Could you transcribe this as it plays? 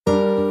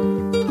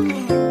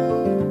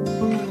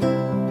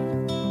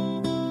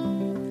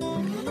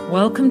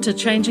Welcome to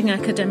Changing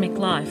Academic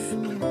Life.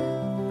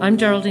 I'm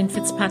Geraldine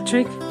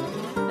Fitzpatrick,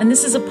 and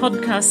this is a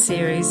podcast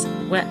series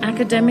where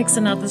academics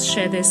and others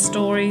share their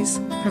stories,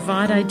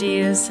 provide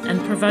ideas, and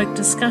provoke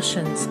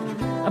discussions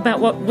about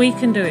what we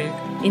can do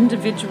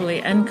individually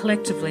and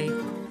collectively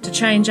to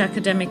change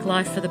academic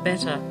life for the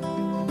better.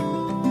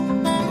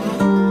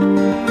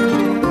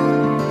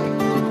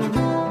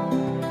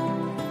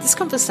 This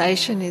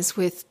conversation is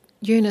with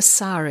Eunice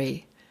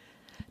Sari.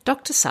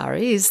 Dr.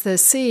 Sari is the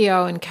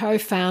CEO and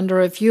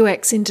co-founder of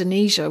UX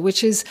Indonesia,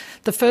 which is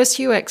the first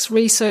UX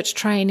research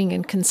training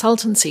and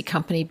consultancy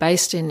company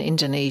based in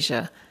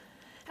Indonesia.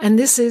 And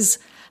this is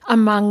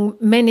among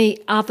many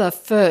other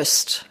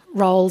first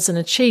roles and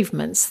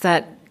achievements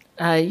that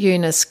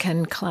Eunice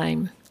can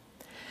claim.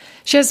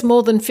 She has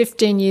more than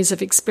 15 years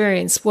of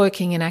experience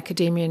working in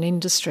academia and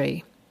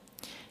industry.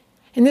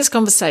 In this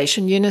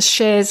conversation, Eunice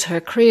shares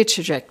her career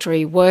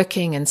trajectory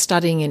working and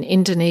studying in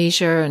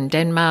Indonesia and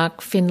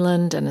Denmark,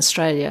 Finland and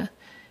Australia.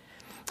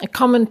 A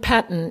common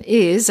pattern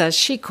is, as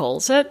she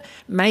calls it,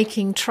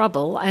 making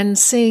trouble and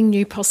seeing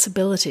new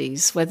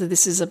possibilities, whether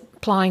this is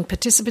applying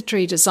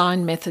participatory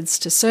design methods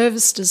to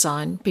service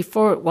design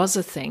before it was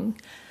a thing,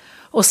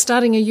 or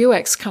starting a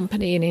UX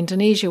company in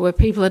Indonesia where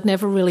people had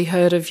never really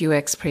heard of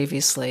UX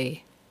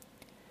previously.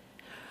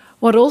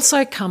 What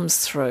also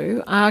comes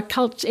through are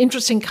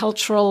interesting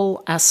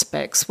cultural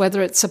aspects,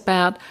 whether it's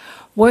about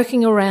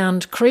working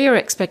around career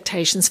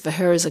expectations for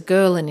her as a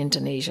girl in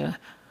Indonesia,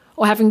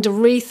 or having to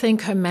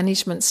rethink her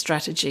management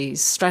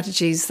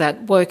strategies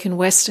that work in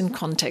Western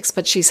contexts,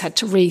 but she's had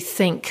to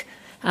rethink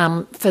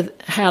for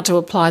how to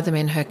apply them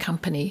in her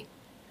company.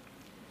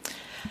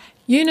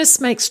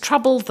 Eunice makes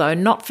trouble, though,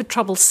 not for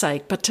trouble's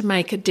sake, but to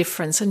make a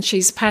difference, and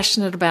she's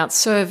passionate about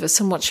service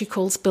and what she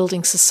calls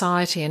building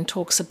society and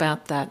talks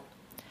about that.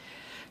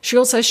 She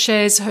also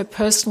shares her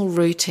personal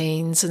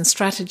routines and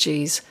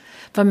strategies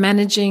for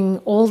managing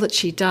all that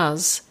she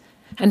does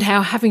and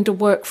how having to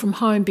work from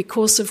home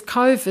because of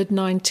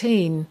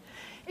COVID-19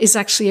 is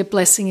actually a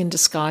blessing in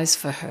disguise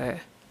for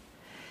her.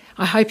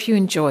 I hope you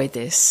enjoy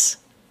this.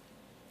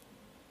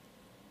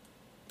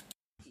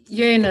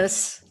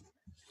 Eunice,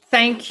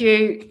 thank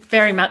you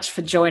very much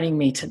for joining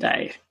me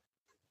today.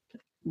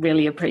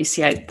 Really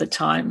appreciate the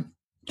time.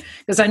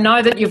 Because I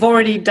know that you've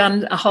already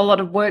done a whole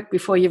lot of work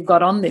before you've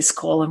got on this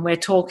call, and we're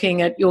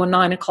talking at your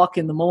 9 o'clock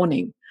in the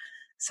morning.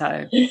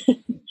 So,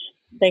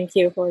 thank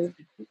you for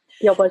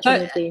the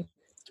opportunity.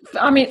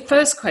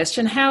 First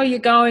question, how are you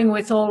going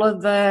with all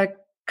of the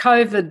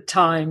COVID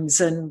times,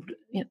 and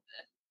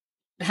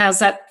how's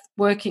that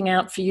working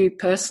out for you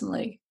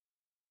personally?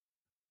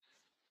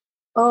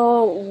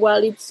 Oh,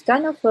 well, it's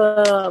kind of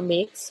a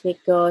mix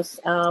because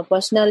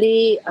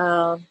personally,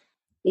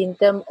 in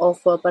terms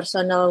of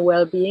personal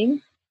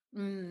well-being,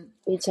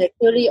 it's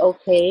actually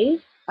okay.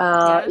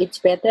 It's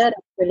better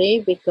actually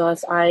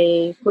because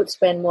I could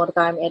spend more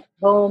time at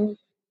home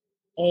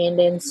and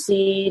then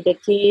see the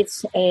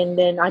kids, and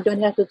then I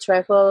don't have to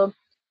travel.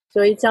 So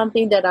it's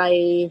something that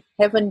I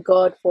haven't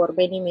got for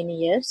many, many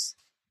years.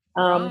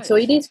 Right. So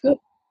it is good.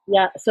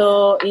 Yeah.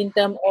 So in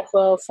terms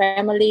of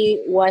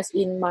family, was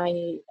in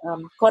my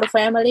core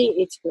family,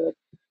 it's good.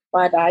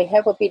 But I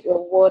have a bit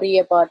of worry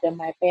about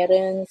my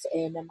parents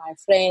and my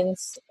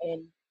friends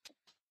and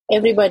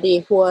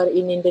everybody who are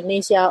in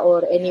Indonesia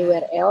or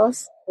anywhere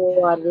else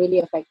who are really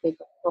affected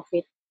by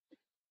COVID.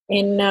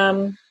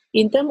 And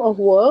in terms of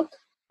work,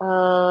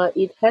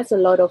 it has a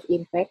lot of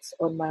impacts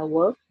on my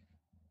work.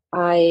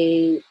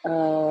 I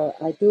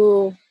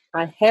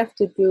have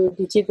to do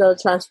digital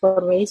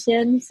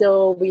transformation,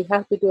 so we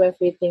have to do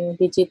everything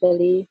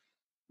digitally,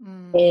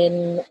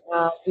 and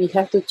we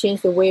have to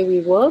change the way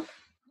we work.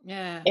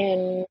 Yeah.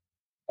 And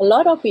a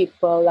lot of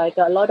people, like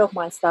a lot of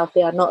my staff,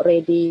 they are not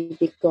ready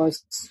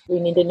because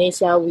in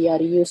Indonesia we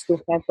are used to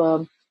have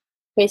a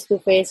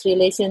face-to-face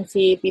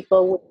relationship.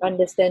 People would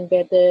understand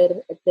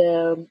better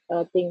the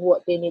thing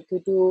what they need to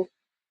do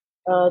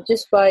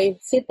just by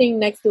sitting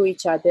next to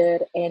each other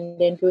and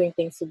then doing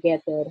things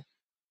together.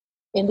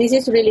 And this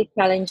is really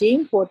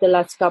challenging for the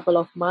last couple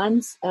of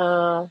months.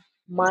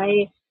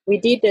 We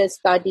did a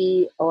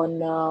study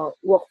on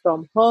work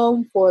from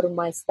home for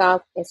my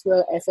staff as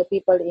well as the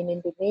people in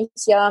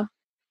Indonesia.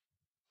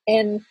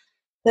 And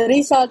the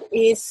result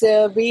is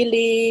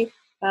really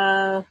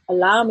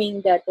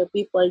alarming that the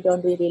people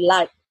don't really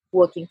like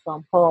working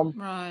from home.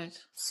 Right.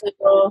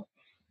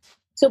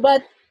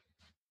 But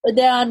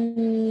there are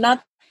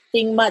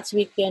nothing much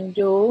we can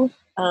do.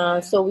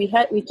 So we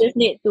just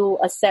need to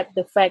accept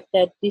the fact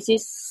that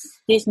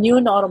this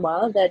new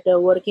normal, that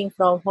working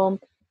from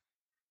home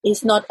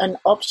is not an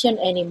option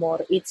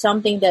anymore. It's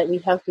something that we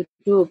have to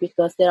do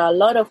because there are a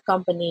lot of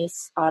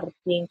companies are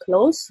being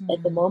closed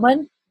at the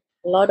moment.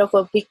 A lot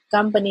of big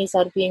companies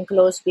are being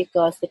closed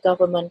because the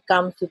government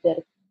comes to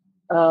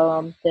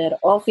their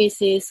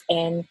offices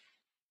and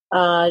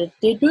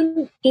they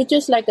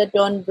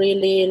don't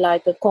really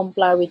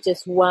comply with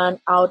just one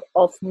out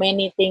of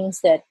many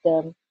things that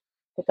the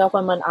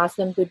government asks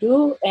them to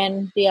do,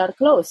 and they are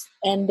closed.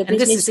 And business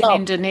this is stops.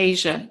 in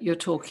Indonesia you're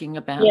talking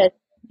about? Yes,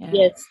 yeah.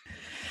 Yes.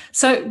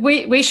 So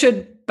we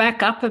should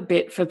back up a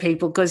bit for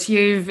people because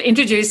you've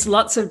introduced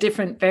lots of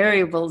different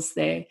variables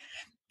there.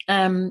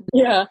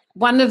 Yeah.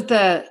 One of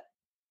the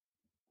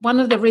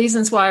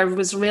reasons why I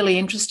was really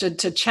interested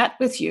to chat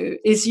with you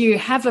is you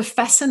have a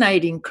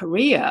fascinating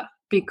career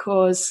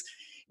because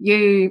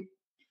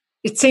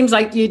it seems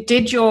like you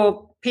did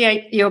your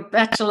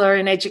Bachelor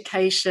in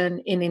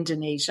Education in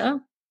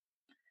Indonesia.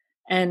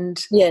 And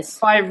Yes.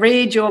 if I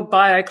read your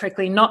bio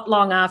correctly, not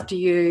long after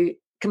you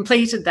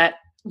completed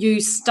that, you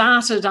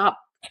started up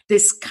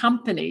this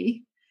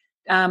company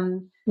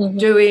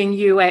doing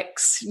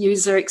UX,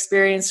 user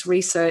experience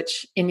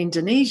research in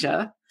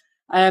Indonesia.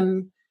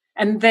 And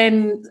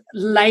then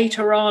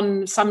later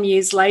on, some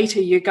years later,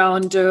 you go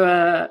and do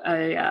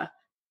a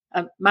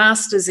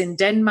master's in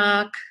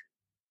Denmark.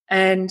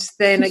 And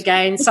then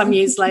again, some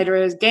years later,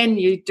 again,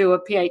 you do a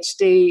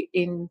PhD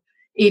in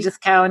Edith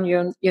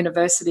Cowan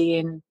University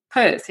in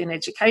Perth in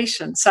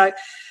education. So,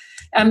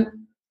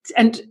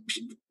 and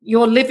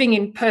you're living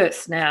in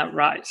Perth now,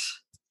 right?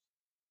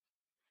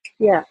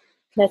 Yeah,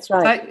 that's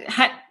right.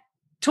 So,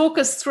 talk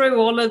us through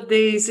all of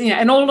these,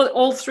 and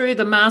all through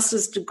the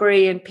master's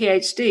degree and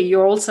PhD,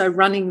 you're also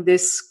running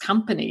this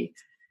company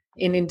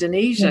in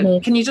Indonesia.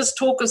 Mm-hmm. Can you just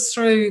talk us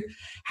through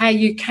how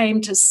you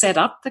came to set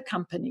up the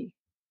company?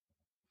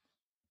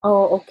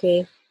 Oh,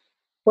 okay.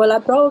 Well, I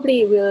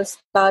probably will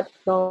start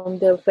from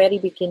the very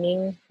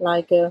beginning,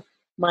 like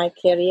my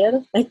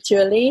career,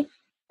 actually.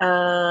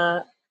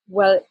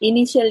 Well,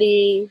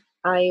 initially,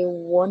 I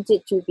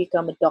wanted to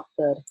become a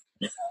doctor.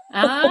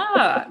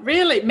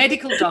 Really?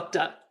 Medical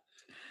doctor?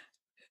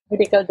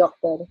 Medical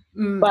doctor.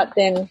 But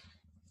then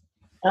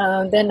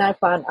I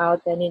found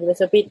out that it was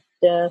a bit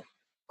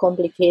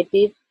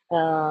complicated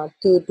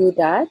to do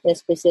that,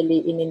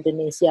 especially in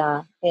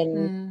Indonesia.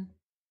 And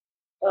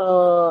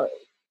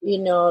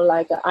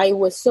like I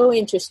was so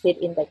interested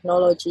in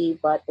technology,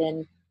 but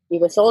then it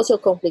was also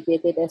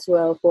complicated as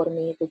well for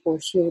me to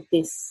pursue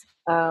this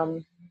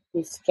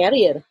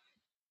career.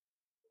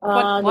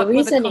 What The were the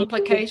reason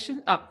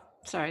complications?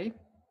 Sorry.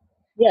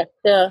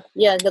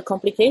 The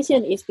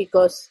complication is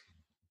because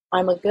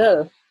I'm a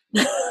girl.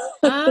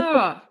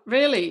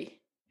 Really?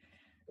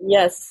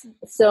 Yes.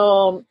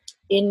 So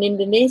in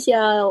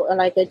Indonesia,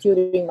 like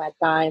during my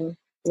time,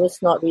 it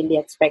was not really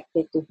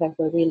expected to have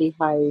a really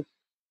high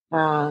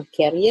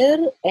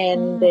career,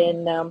 and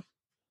then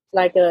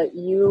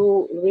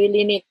you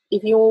really need,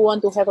 if you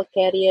want to have a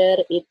career,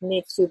 it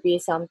needs to be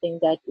something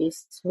that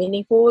is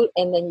meaningful,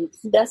 and then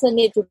it doesn't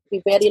need to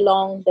be very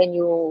long. Then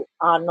you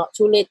are not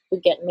too late to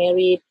get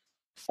married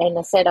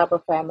and set up a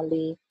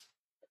family.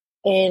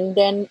 And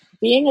then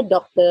being a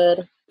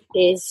doctor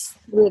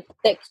will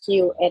take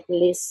you at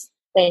least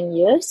 10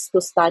 years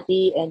to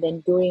study, and then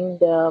doing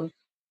the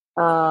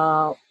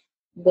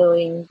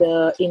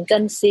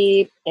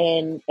internship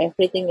and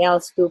everything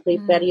else to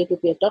prepare you to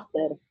be a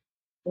doctor.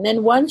 And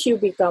then once you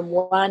become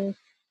one,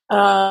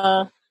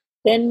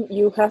 then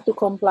you have to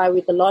comply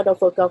with a lot of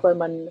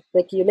government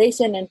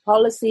regulation and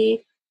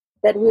policy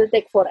that will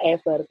take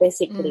forever,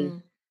 basically.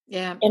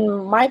 Yeah.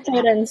 And my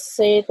parents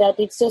say that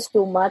it's just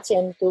too much,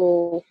 and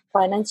too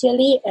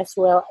financially as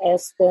well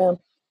as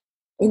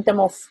in terms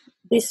of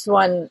this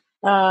one,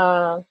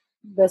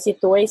 the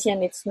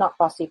situation, it's not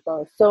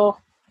possible. So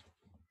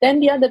then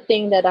the other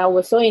thing that I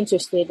was so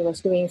interested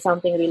was doing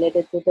something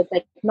related to the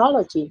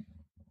technology.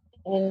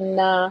 And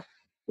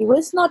it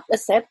was not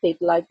accepted,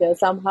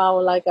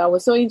 somehow, I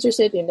was so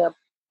interested in at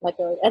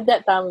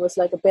that time it was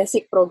like a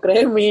basic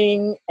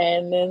programming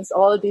and then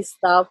all this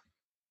stuff.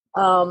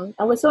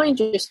 I was so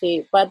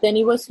interested, but then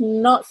it was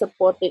not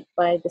supported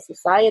by the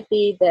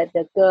society that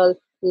the girl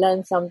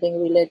learn something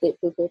related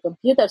to the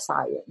computer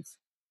science.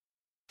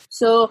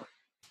 So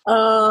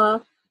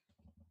I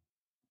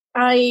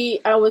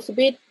was a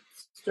bit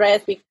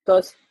stressed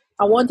because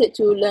I wanted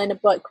to learn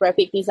about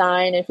graphic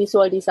design and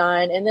visual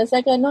design, and there's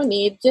no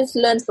need, just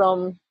learn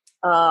from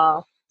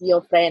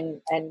your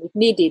friend and if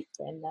needed.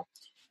 And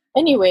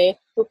anyway,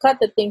 to cut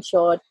the thing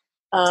short,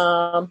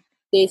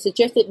 they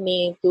suggested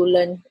me to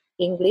learn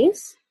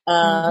English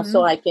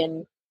so I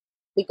can,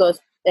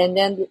 and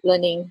then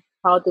learning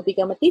how to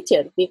become a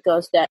teacher,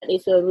 because that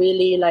is a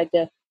really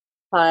a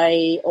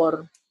high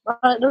or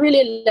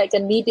really a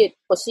needed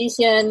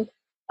position.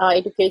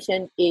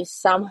 Education is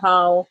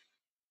somehow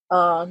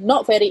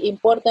not very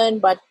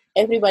important, but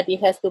everybody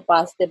has to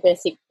pass the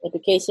basic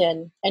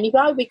education. And if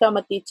I become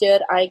a teacher,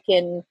 I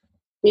can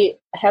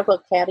have a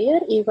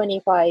career even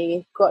if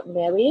I got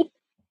married,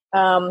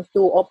 to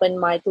open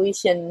my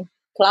tuition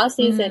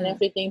classes and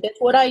everything. That's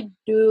what I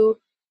do.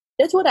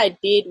 That's what I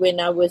did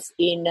when I was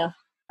in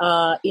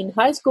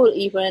high school,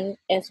 even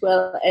as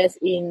well as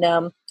in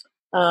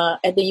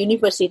at the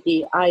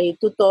university. I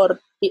tutored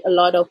a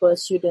lot of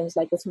students,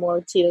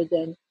 small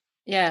children.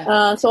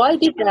 Yeah. So I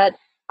did that.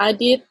 I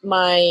did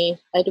my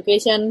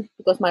education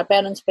because my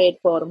parents paid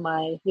for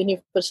my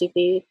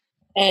university,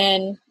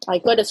 and I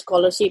got a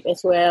scholarship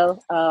as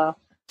well.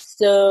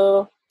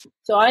 So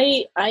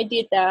I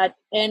did that,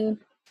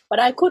 but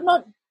I could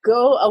not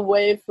go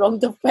away from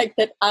the fact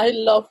that I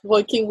love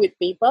working with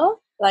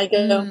people.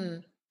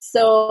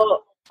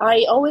 So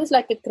I always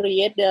like to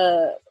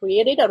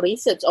created a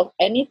research of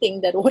anything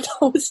that what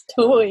I was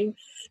doing.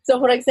 So,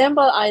 for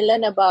example, I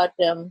learned about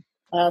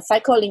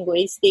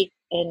psycholinguistic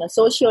and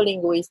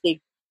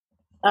sociolinguistic.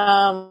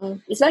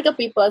 It's like a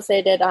people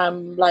say that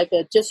I'm like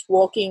just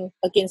walking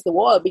against the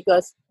wall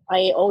because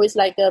I always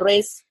like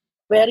raise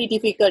very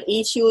difficult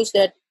issues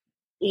that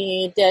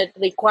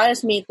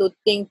requires me to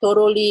think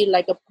thoroughly,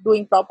 like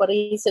doing proper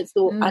research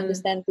to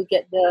understand to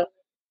get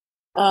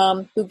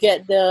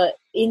the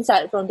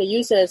insight from the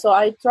user. So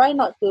I try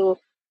not to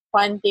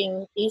find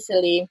things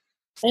easily.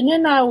 And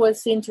then I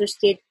was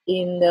interested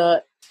in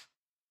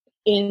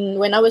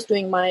when I was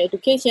doing my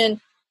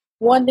education.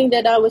 One thing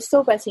that I was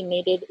so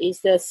fascinated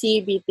is the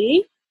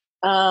CBT,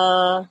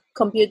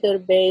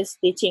 computer-based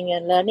teaching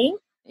and learning.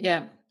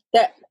 Yeah.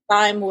 That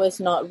time was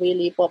not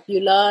really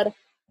popular,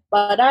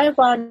 but I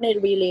found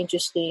it really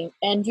interesting.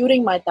 And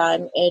during my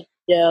time at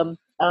the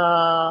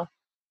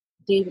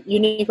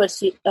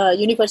university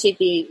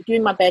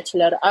during my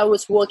bachelor, I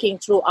was working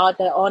throughout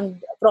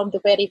from the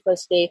very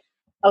first day.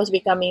 I was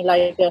becoming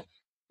like a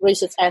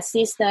research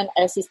assistant,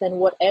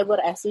 whatever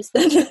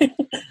assistant.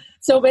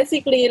 So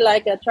basically,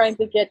 like trying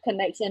to get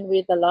connection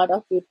with a lot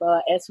of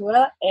people, as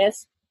well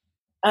as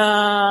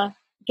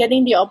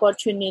getting the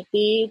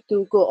opportunity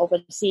to go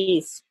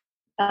overseas.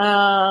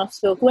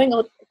 So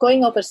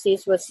going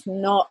overseas was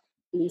not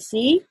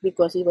easy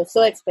because it was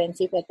so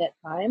expensive at that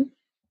time.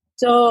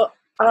 So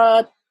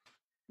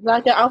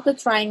like after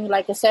trying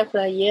like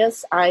several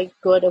years, I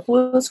got a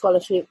full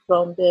scholarship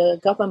from the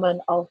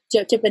government of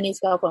Japanese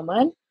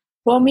government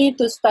for me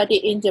to study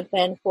in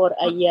Japan for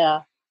a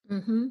year.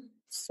 Mm-hmm.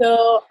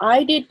 So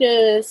I did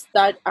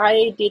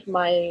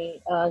my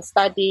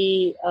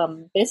study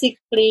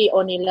basically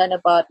only learn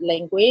about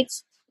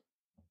language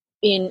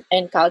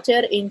and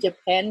culture in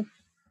Japan,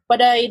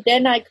 but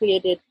I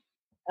created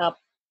a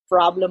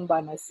problem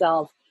by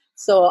myself.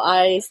 So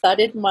I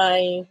started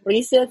my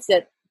research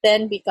that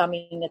then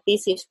becoming a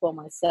thesis for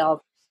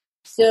myself.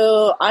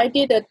 So I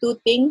did two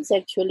things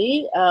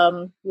actually.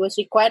 It was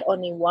required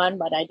only one,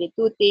 but I did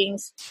two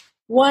things.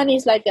 One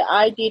is like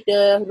I did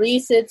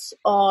research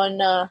on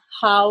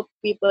how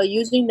people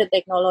using the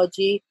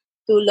technology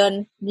to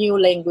learn new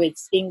language,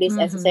 English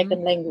as a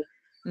second language.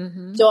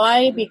 Mm-hmm. So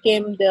I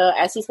became the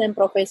assistant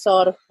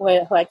professor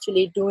who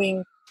actually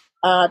doing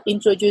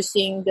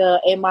introducing the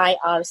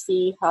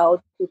MIRC,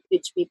 how to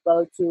teach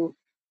people to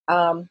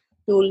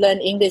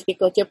learn English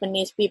because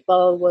Japanese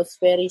people was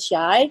very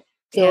shy.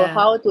 So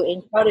how to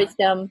encourage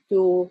them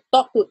to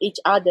talk to each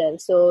other.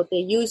 So they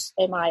use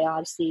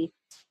MIRC.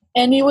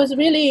 And it was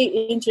really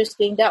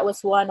interesting. That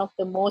was one of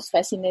the most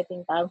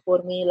fascinating time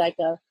for me. Like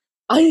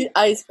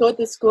I go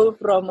to school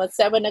from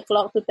 7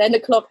 o'clock to 10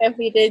 o'clock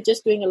every day,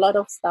 just doing a lot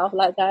of stuff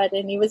like that.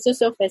 And it was just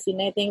so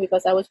fascinating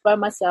because I was by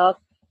myself.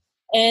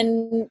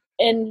 And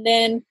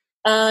then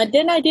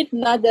I did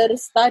another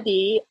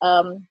study,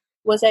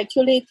 was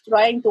actually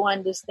trying to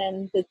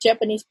understand the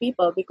Japanese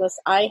people because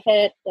I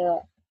have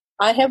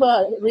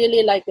a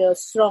really like a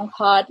strong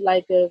heart,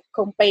 like a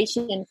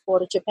compassion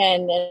for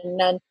Japan. And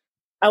then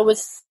I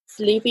was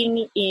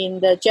living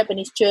in the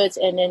Japanese church,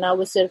 and then I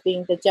was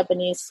serving the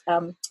Japanese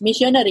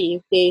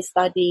missionary. They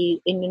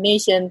study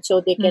Indonesian,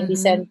 so they can be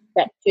sent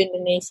back to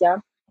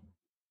Indonesia.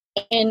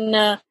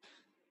 And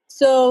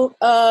so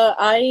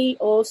I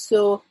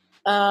also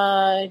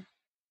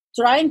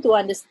trying to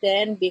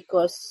understand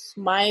because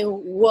my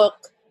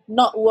work,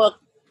 not work,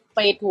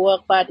 paid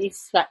work, but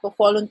it's like a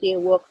volunteer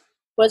work,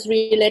 was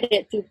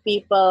related to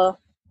people.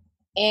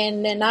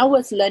 And then I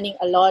was learning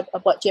a lot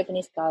about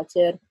Japanese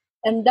culture.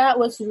 And that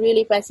was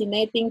really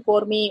fascinating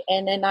for me.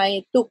 And then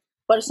I took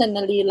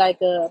personally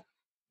like a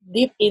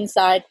deep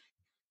insight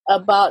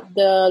about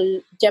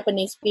the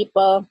Japanese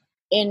people.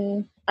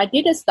 And I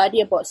did a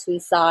study about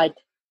suicide.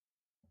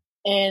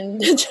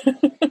 And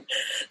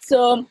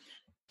so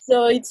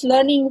it's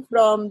learning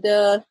from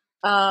the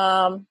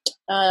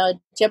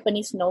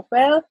Japanese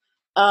novel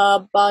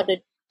about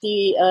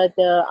the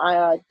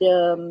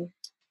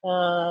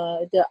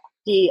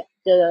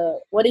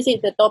what is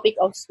it, the topic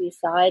of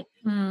suicide,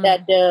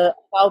 that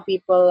how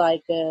people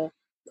like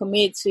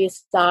commit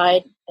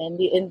suicide and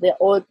in the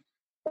old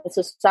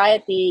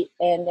society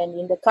and then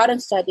in the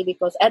current society,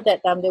 because at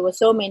that time there were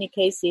so many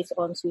cases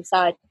on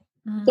suicide.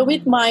 So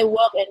with my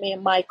work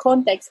and my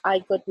context, I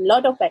got a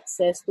lot of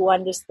access to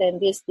understand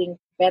this thing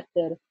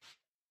better.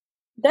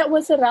 That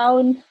was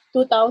around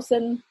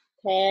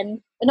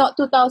 2010, not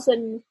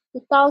 2000,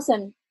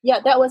 2000. Yeah,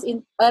 that was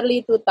in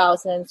early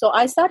 2000. So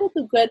I started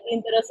to get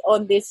interest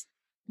on this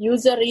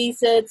user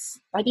research.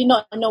 I did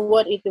not know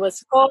what it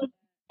was called.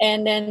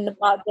 And then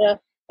about the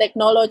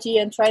technology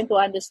and trying to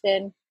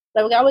understand.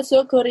 Like I was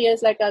so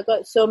curious, like I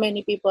got so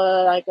many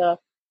people like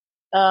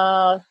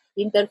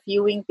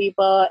interviewing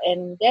people.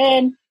 And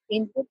then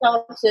in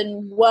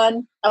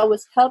 2001, I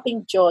was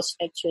helping Josh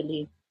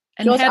actually.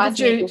 And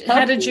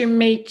how did you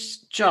meet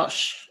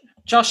Josh?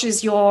 Josh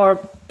is your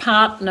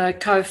partner,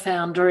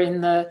 co-founder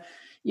in the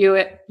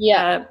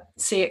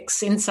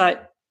CX Insight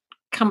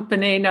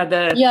company,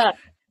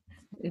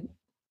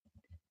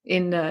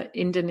 in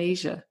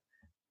Indonesia.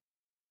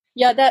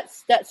 Yeah,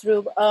 that's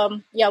true.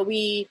 Yeah,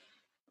 we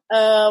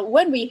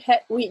when we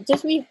had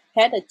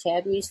a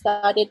chat. We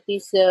started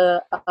this.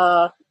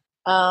 Well,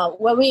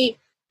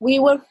 we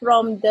were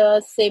from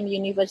the same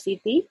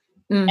university,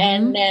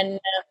 and then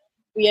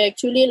we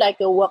actually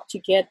work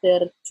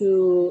together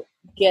to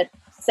get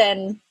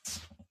sent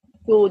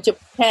to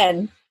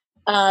Japan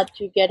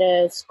to get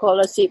a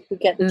scholarship to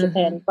get to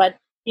Japan. But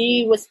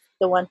he was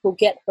the one who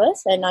get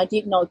first, and I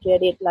did not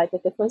get it like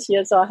the first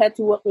year, so I had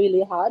to work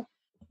really hard.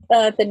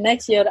 The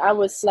next year, I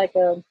was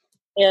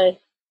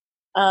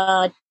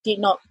did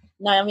not.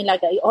 No, I mean,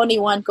 only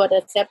one got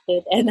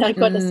accepted, and I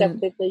got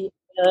accepted the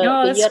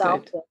year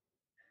after.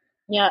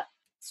 Yeah.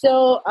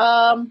 So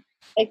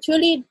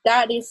actually,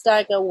 that is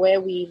where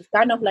we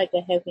kind of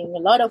having a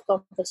lot of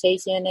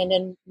conversation, and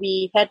then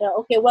we had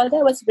okay, well,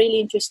 that was really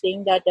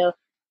interesting that.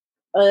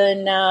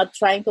 And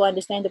trying to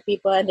understand the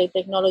people and the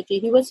technology.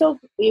 He was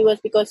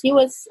because he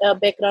was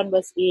background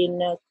was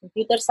in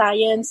computer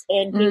science,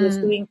 and he was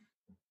doing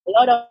a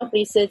lot of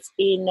research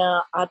in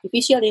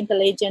artificial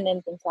intelligence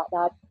and things like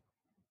that.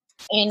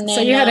 And so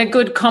then, you had a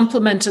good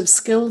complement of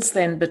skills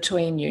then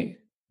between you.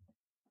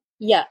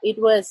 Yeah, it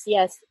was.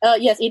 Yes,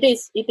 yes, it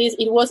is. It is.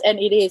 It was, and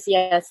it is.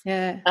 Yes.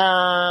 Yeah.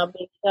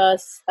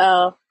 Because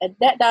at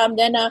that time,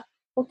 then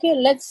okay,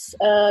 let's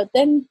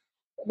then.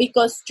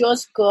 Because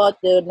Josh got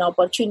an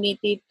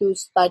opportunity to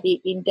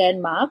study in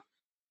Denmark,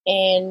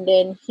 and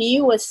then he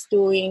was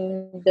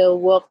doing the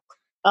work.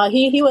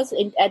 He was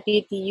at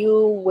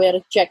DTU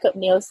where Jakob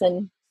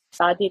Nielsen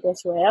studied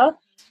as well,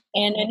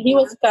 and he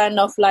was kind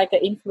of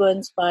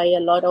influenced by a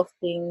lot of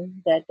things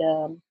that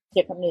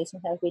Jakob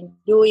Nielsen has been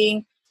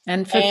doing.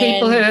 And for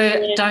people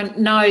who don't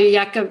know,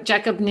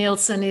 Jakob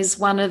Nielsen is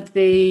one of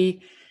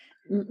the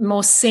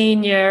more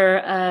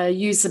senior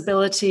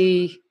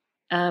usability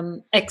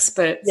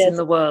experts in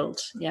the world.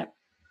 Yeah.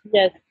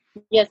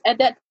 Yes. At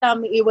that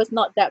time, it was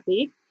not that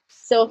big,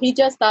 so he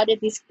just started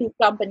this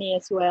company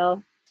as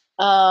well.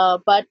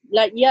 But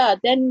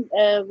then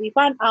we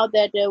found out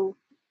that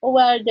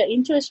the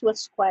interest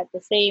was quite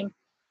the same.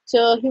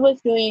 So he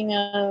was doing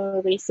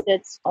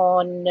research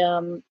on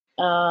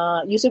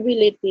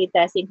usability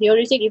testing,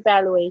 heuristic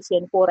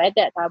evaluation for at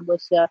that time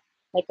was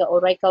like an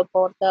Oracle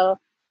portal,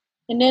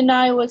 and then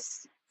I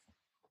was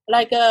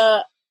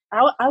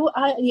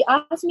he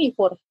asked me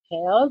for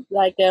help,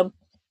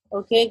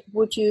 okay,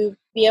 would you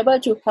be able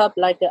to help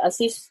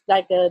assist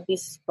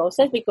this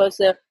process, because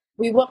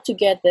we work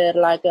together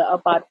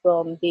apart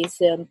from this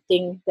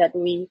thing that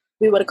we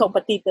were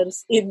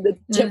competitors in the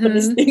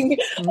Japanese thing,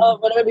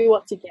 but we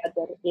work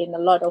together in a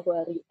lot of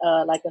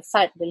a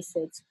side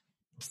research.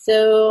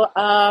 So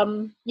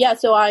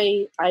so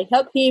I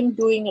helped him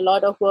doing a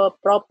lot of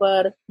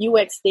proper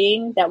UX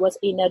thing. That was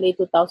in early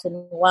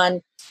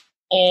 2001,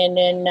 and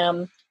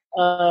then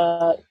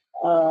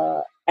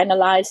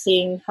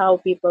analyzing how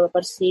people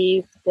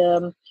perceive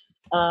the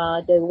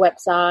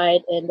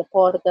website and the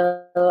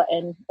portal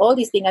and all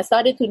these things. I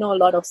started to know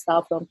a lot of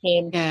stuff from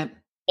him. Yeah.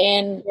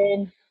 And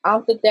then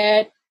after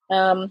that,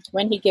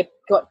 when he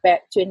got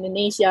back to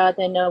Indonesia,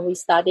 then we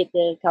started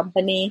the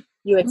company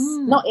UX.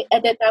 Not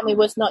at that time, it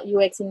was not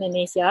UX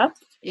Indonesia.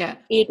 Yeah.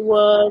 It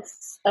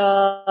was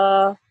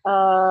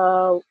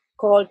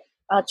called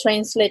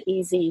Translate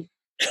Easy.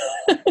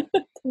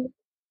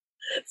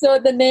 So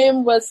the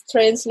name was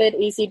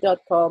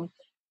translateeasy.com.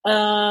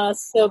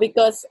 So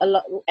because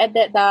at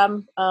that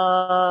time,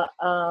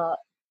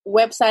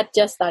 website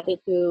just started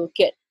to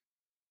get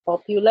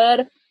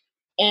popular,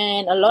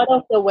 and a lot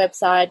of the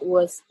website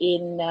was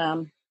in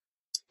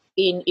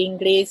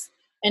English.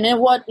 And then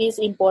what is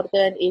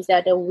important is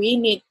that we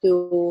need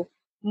to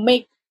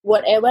make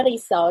whatever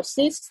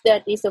resources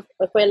that is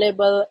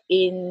available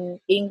in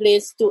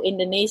English to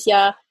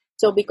Indonesia.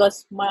 So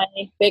because my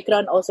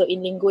background also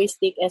in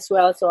linguistic as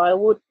well, so I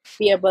would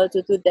be able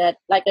to do that,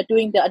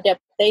 doing the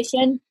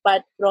adaptation,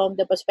 but from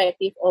the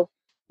perspective of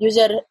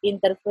user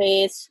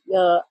interface,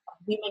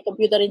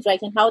 human-computer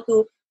interaction, how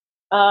to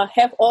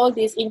have all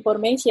this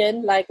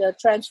information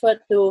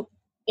transferred to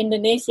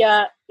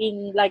Indonesia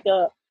in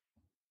a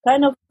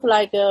kind of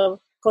a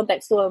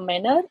contextual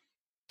manner.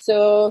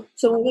 So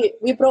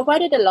we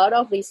provided a lot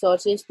of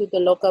resources to the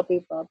local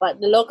people, but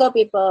the local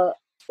people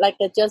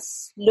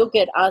just look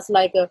at us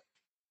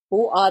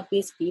who are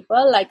these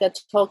people,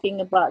 talking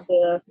about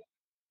the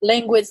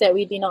language that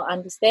we did not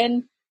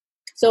understand.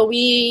 So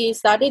we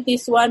started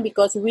this one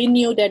because we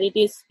knew that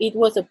it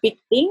was a big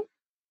thing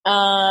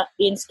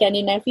in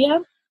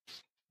Scandinavia.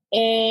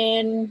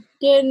 And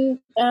then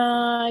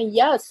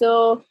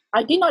so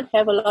I did not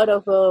have a lot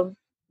of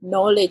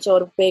knowledge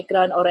or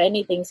background or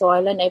anything, so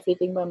I learned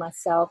everything by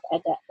myself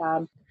at that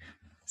time.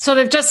 Sort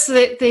of just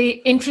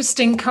the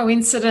interesting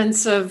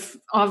coincidence of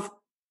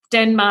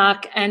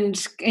Denmark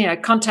and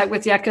contact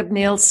with Jakob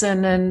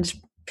Nielsen and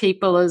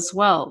people as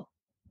well.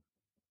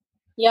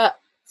 Yeah,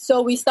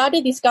 so we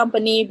started this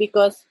company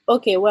because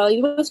it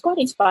was quite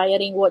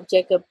inspiring what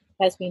Jakob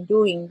has been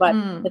doing, but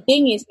the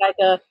thing is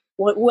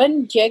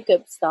when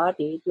Jakob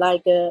started,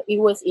 it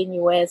was in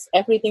US,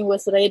 everything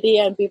was ready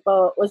and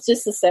people was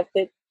just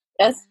accepted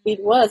as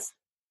it was.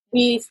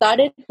 we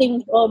started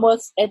things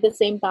almost at the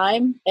same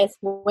time as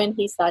when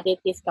he started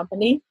his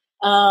company.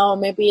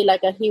 Maybe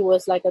he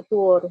was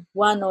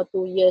 1 or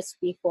 2 years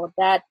before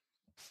that.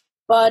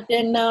 But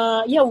then,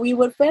 we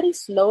were very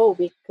slow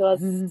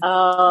because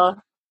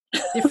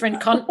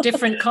different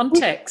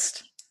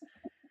context.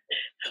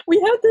 We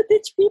have to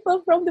teach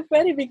people from the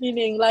very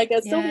beginning.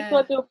 So we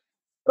got to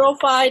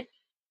provide.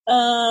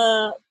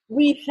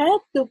 We had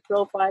to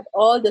provide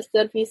all the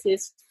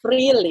services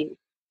freely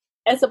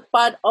as a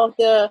part of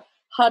the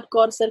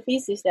hardcore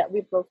services that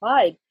we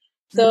provide.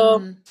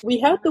 So we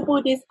have to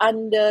put this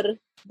under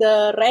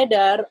the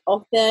radar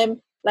of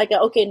them.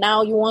 Okay,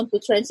 now you want to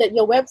translate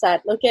your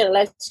website. Okay,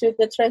 let's do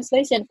the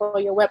translation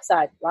for your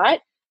website,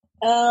 right?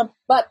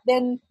 But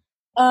then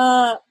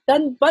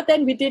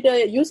we did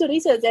a user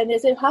research, and they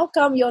said, "How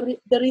come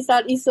the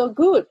result is so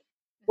good?"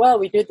 Well,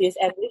 we do this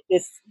and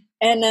this,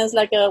 and it's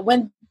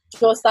when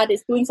Joe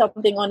started doing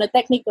something on the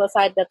technical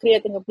side,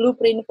 creating a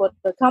blueprint for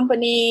the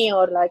company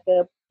or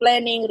a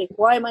planning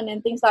requirement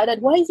and things like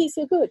that. Why is it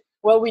so good?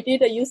 Well, we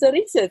did a user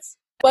research,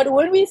 but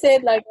when we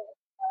said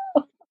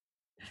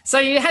so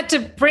you had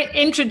to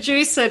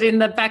introduce it in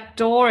the back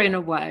door in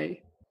a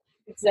way.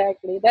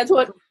 Exactly. That's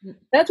what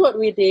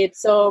we did.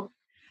 So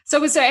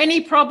was there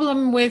any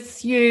problem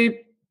with you?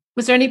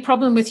 Was there any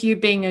problem with you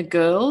being a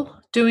girl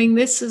doing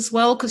this as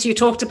well? Because you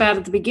talked about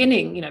at the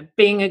beginning,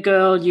 being a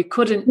girl, you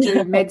couldn't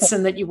do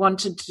medicine that you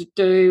wanted to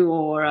do,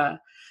 or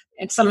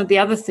and some of the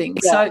other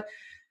things. Yeah. So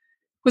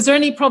was there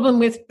any problem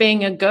with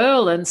being a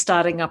girl and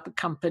starting up a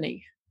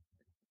company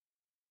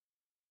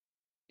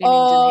in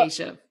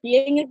Indonesia?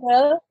 Being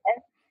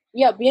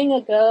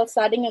a girl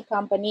starting a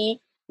company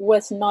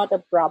was not a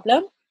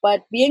problem.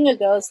 But being a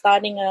girl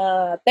starting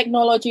a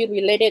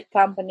technology-related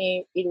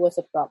company, it was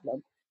a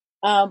problem.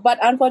 But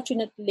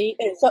fortunately,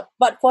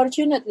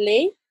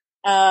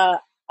 I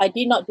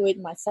did not do it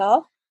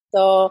myself.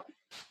 So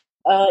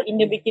in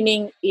the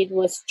beginning, it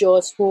was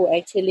Josh who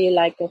actually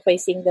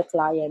facing the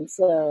clients.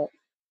 And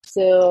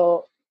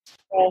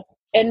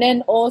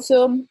then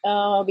also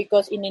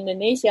because in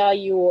Indonesia,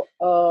 you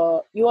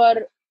are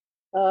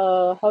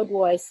how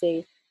do I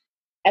say?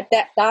 At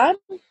that time,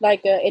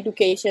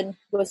 education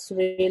was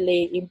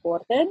really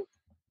important.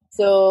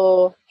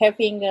 So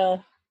having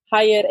a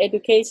higher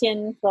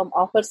education from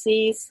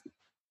overseas,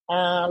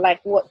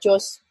 what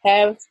Josh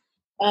have,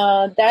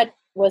 that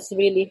was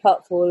really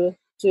helpful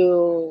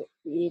to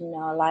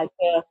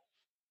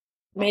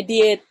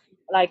mediate,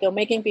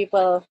 making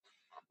people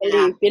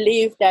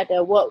believe that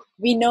what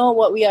we know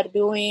what we are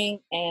doing,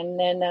 and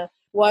then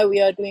why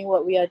we are doing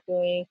what we are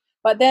doing.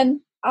 But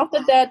then after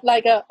that,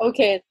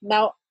 okay,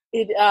 now.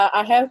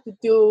 I have to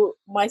do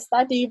my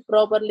study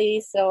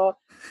properly, so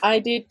I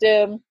did.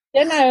 And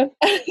then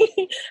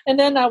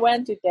I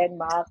went to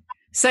Denmark.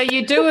 So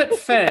you do it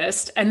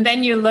first, and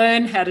then you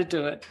learn how to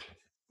do it.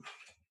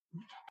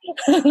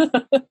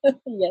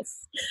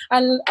 Yes,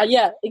 and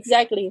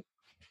exactly.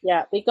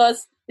 Yeah,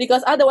 because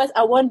otherwise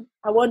I won't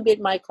build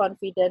my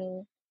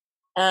confidence.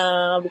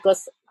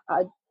 Because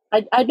I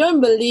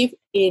don't believe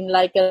in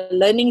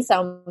learning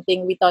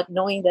something without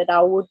knowing that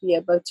I would be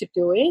able to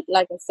do it.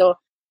 So.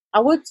 I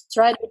would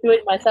try to do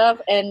it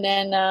myself and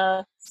then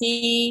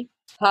see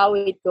how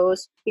it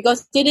goes,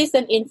 because it is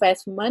an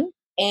investment,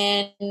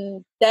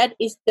 and that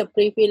is the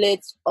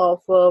privilege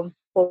of for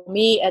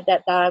me at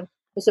that time.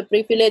 It's a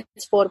privilege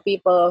for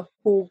people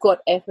who got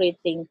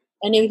everything,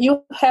 and if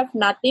you have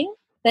nothing,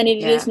 then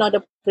it is not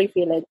a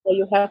privilege. So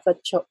you have a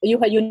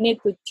you need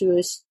to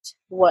choose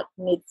what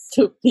needs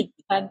to be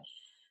done.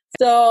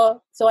 So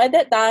at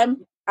that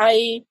time,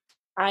 I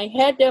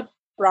had a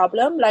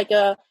problem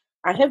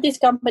I have this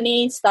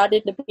company,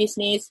 started the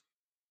business.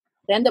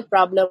 Then the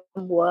problem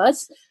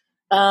was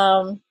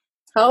how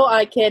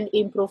I can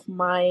improve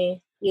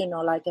my,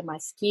 my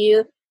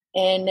skill.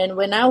 And then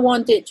when I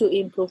wanted to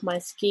improve my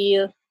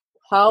skill,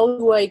 how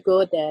do I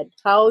go there?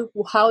 How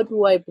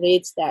do I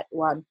bridge that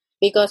one?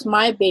 Because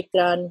my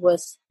background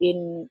was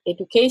in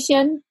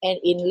education and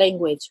in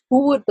language.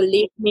 Who would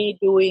believe me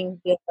doing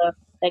the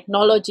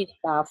technology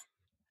stuff?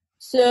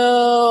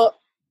 So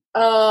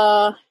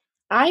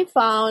I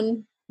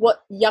found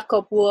what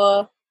Jacob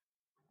Boer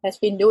has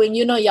been doing.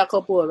 You know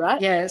Jacob Boer,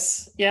 right?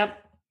 Yes. Yep.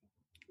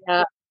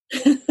 Yeah.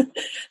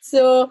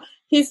 So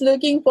he's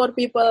looking for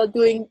people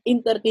doing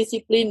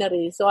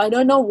interdisciplinary. So I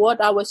don't know what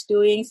I was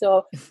doing.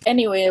 So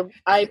anyway,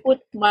 I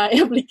put my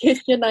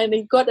application and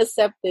it got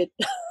accepted.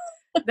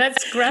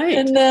 That's great.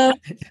 And I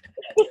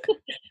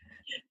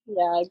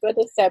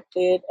got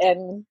accepted.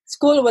 And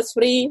school was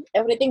free.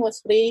 Everything was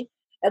free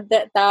at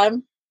that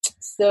time.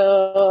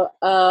 So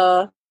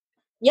I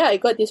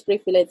got this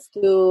privilege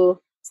to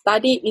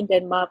study in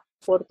Denmark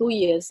for 2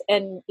 years,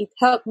 and it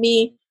helped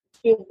me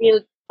to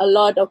build a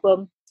lot of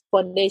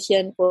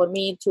foundation for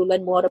me to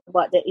learn more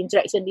about the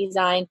interaction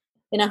design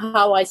and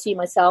how I see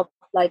myself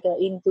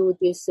into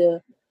this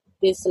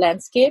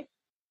landscape.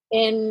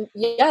 And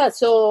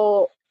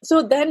so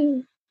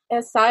then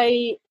as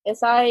I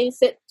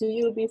said to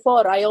you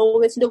before, I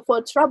always look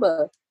for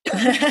trouble.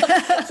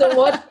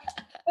 So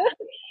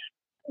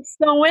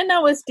when I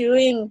was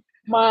doing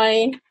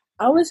my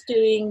I was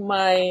doing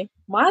my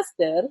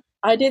master,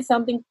 I did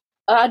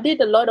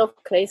a lot of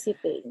crazy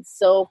things.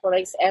 So for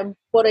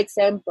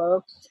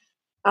example,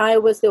 I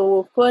was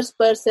the first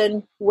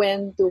person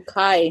went to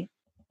CHI,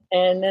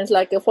 and then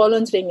like a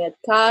volunteering at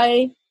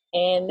CHI,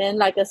 and then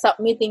like a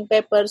submitting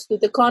papers to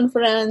the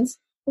conference.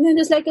 And then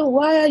it's like,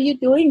 why are you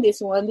doing this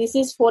one? This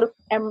is for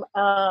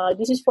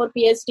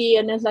PhD.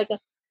 And it's like,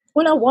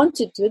 well, I want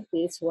to do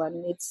this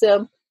one. It's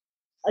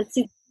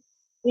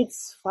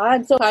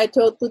fun. So I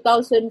took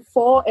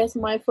 2004 as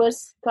my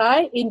first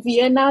CHI in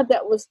Vienna.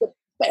 That was the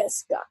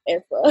best CHI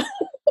ever.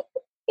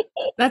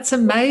 That's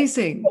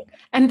amazing.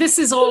 And this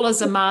is all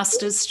as a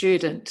master's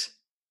student.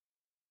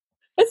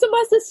 As a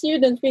master's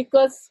student,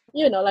 because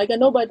like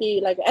nobody,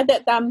 like at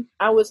that time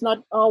I was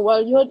not,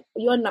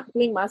 you're not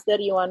doing master,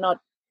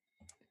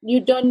 you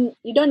don't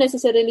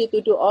necessarily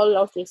to do all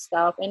of this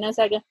stuff. And I was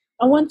like,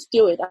 I want to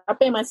do it. I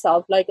pay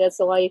myself,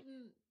 so I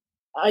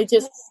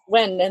just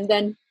went and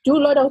then do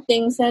a lot of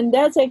things, and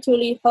that's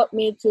actually helped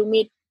me to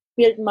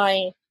build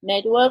my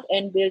network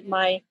and build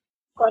my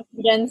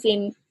confidence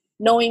in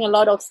knowing a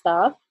lot of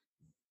stuff.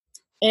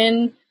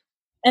 And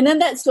then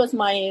that was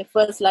my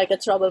first a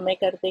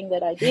troublemaker thing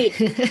that I did.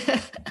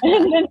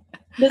 And then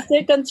the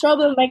second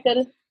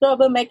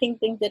troublemaking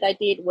thing that I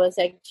did was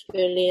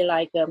actually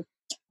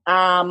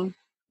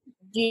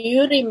do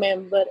you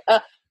remember?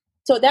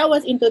 So that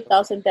was in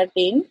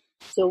 2013.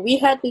 So we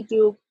had to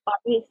do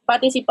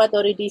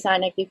participatory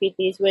design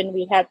activities when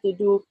we had to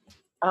do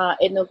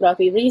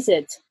ethnography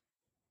research.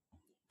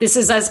 This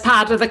is as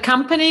part of the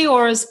company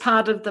or as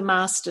part of the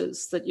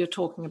masters that you're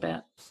talking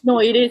about?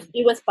 No, it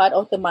was part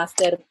of the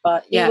master,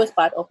 but it was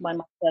part of my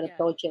master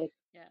project.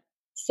 Yeah.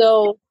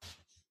 So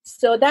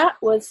that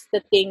was the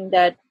thing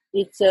that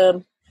it's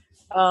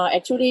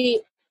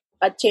actually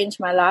changed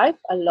my life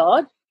a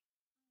lot.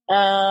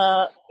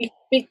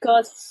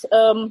 Because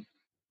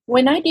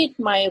when I did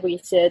my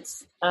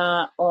research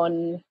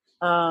on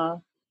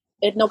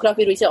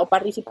ethnography research or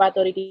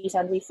participatory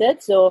design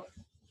research, so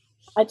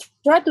I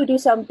tried to do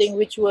something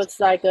which was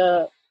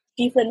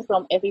different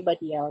from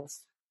everybody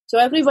else. So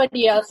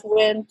everybody else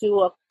went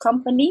to a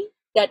company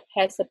that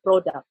has a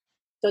product.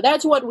 So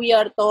that's what we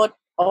are taught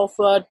of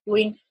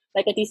doing,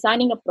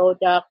 designing a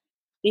product,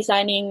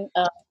 designing.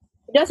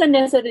 It doesn't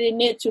necessarily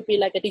need to be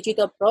like a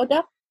digital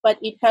product, but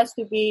it has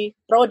to be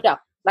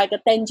product, like a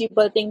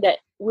tangible thing that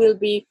will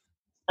be,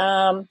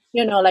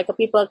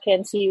 people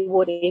can see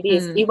what it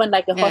is, even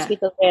like a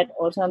hospital bed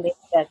or something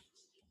like that.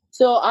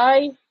 So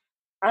I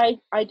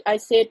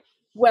said,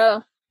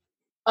 well,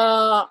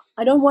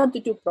 I don't want to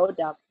do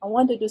product. I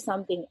want to do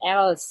something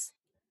else.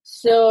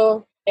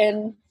 So,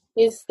 and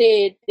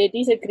they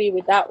disagree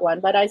with that one,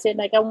 but I said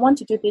I want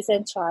to do this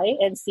and try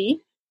and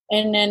see.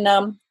 And then,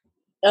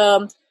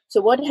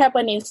 so what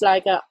happened is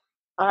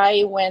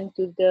I went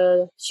to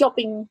the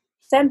shopping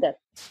center,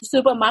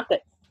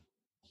 supermarket.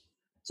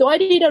 So I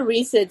did a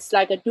research,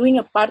 doing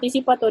a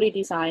participatory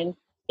design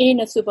in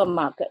a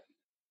supermarket.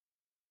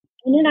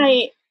 And then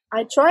I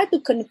tried to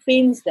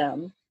convince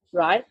them,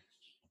 right?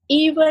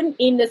 Even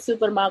in the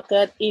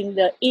supermarket, in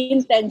the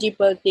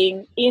intangible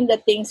thing, in the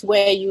things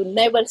where you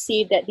never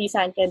see that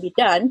design can be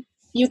done,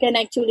 you can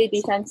actually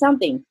design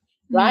something,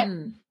 right?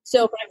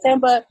 So, for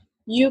example,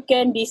 you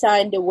can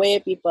design the way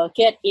people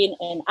get in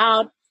and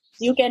out.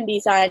 You can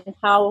design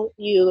how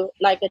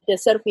the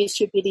surface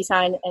should be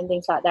designed and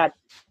things like that.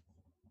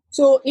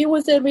 So it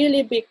was a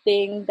really big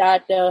thing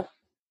that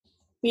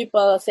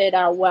people said,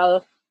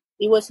 well,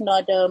 it was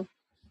not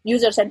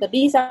user-centered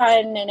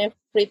design and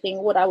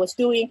everything, what I was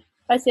doing.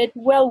 I said,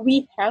 well,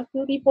 we have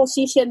to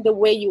reposition the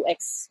way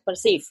UX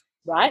perceive,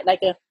 right?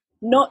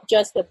 Not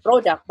just the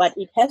product, but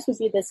it has to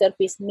be the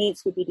surface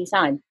needs to be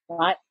designed,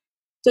 right?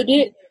 So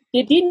they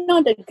did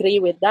not agree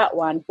with that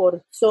one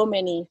for so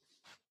many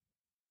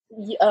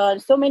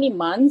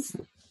months.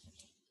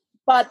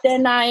 But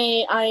then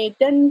I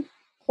then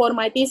for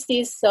my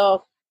thesis,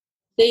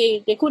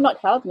 they could not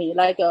help me.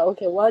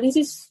 Okay, well, this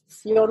is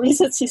your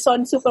research is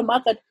on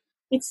supermarket.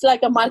 It's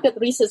like a market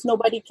research.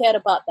 Nobody cared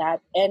about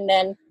that. And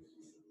then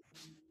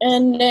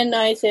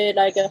I said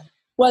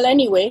well,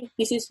 anyway,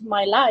 this is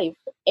my life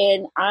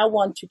and I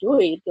want to do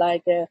it.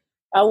 I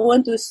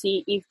want to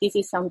see if this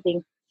is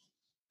something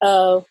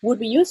would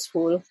be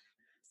useful.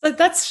 So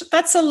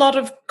that's a lot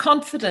of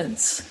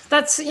confidence.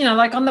 That's,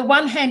 on the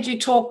one hand, you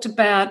talked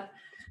about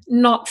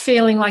not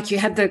feeling like you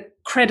had the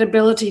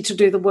credibility to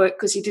do the work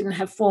because you didn't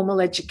have formal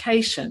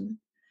education.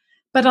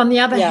 But on the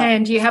other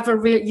hand, you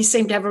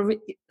seem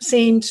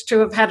to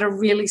have had a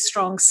really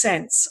strong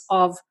sense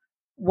of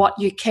what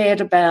you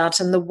cared about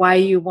and the way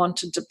you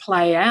wanted to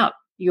play out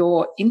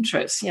your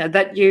interests,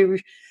 that you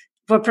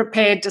were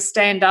prepared to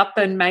stand up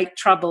and make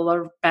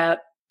trouble about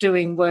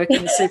doing work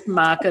in a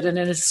supermarket and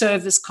in a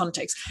service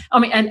context. I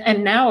mean,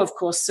 and now, of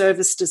course,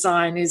 service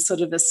design is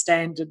sort of a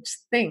standard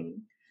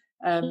thing.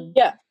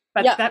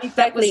 But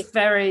that was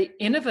very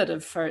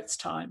innovative for its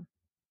time.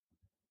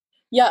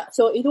 Yeah,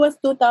 so it was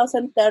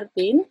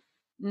 2013.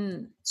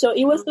 So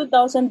it was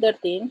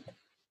 2013.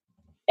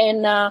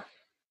 And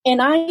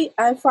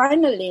I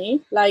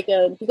finally,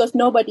 because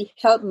nobody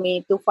helped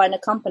me to find a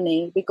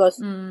company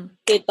because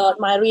they thought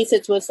my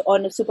research was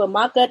on a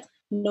supermarket.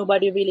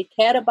 Nobody really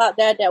cared about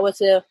that. That was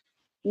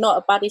not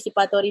a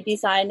participatory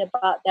design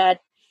about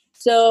that.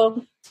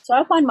 So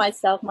I found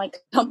myself my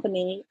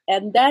company,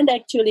 and then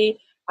actually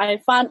I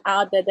found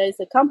out that there is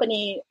a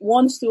company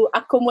wants to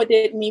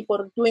accommodate me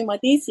for doing my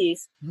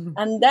thesis,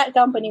 and that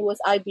company was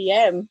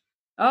IBM.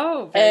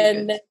 Oh,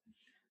 very good.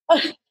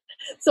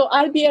 So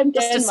IBM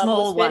Just a Denmark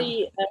small was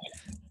very,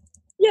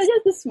 just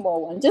a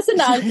small one, just an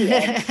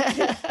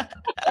IBM.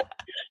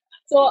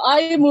 So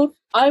I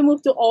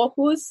moved to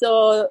Aarhus.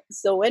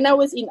 So when I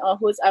was in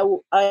Aarhus,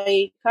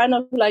 I kind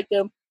of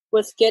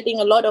was getting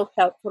a lot of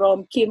help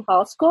from Kim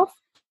Hauskopf.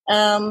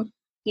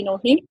 You know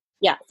him?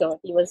 Yeah. So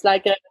he was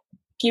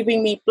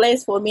giving me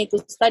place for me to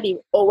study.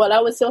 Oh well, I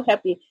was so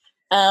happy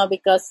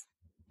because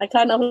I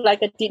kind of I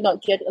did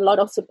not get a lot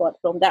of support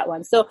from that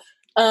one. So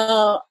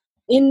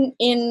in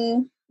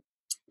in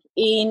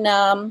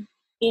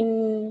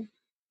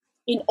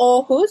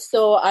Aarhus,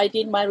 so I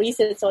did my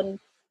research on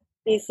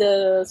this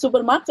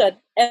supermarket,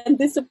 and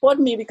they support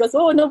me because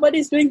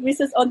nobody's doing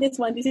research on this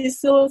one. This is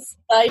so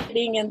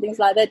exciting and things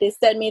like that. They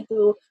sent me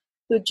to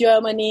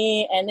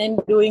Germany and then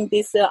doing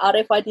this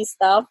RFID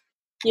stuff.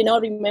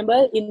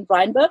 Remember in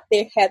Rheinberg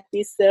they had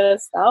this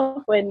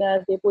stuff when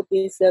they put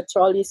this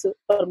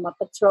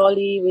supermarket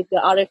trolley with the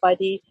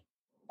RFID,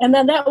 and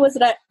then that was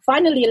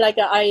finally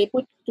I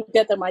put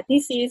together my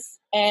thesis,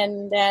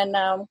 and then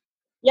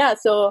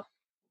so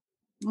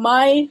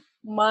my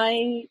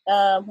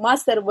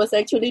master was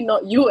actually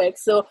not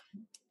UX, so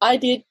I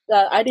did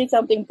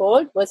something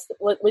bold,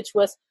 which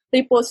was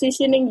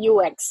repositioning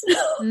UX,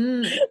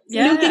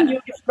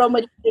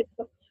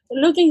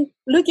 looking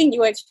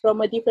UX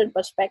from a different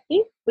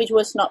perspective, which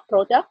was not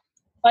product,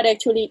 but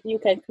actually you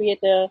can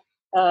create a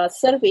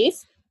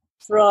service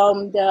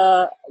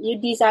you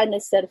design a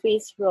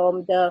service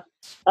from the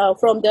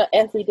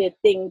everyday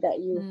thing that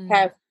you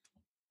have.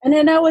 And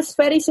then I was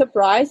very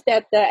surprised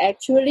that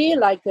actually,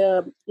 in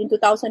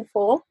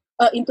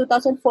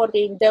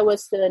 2014, there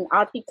was an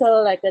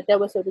article, there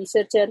was a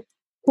researcher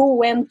who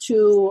went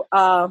to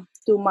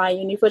my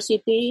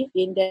university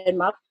in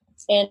Denmark,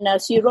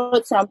 and she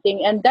wrote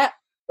something, and that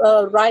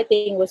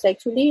writing was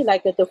actually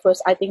the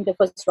first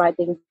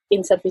writing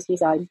in service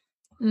design.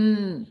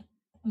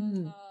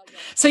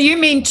 So you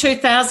mean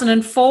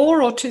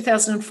 2004 or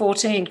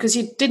 2014? Because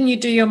didn't you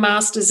do your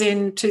master's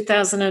in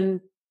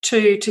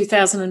 2002,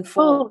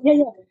 2004? Oh,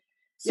 yeah.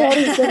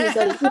 Sorry.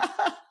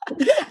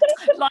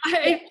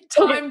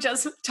 Time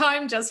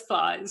just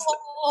flies.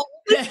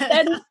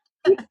 10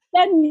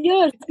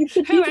 years.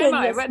 Who am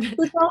I? I'm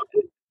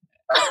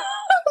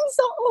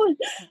so old.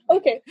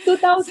 Okay,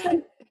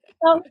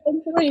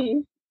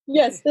 2003.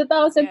 Yes,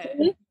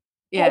 2003.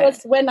 Yeah. That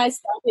was when I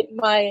started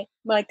my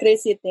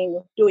crazy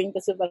thing, doing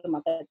the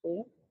supermarket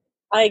thing.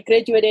 I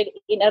graduated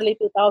in early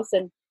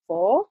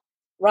 2004,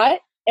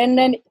 right? And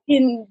then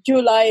in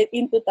July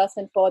in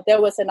 2004, there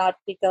was an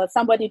article,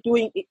 somebody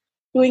doing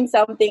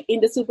something in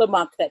the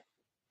supermarket.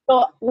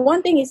 So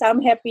one thing is,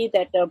 I'm happy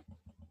that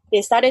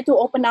they started to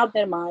open up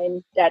their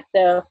mind that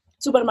the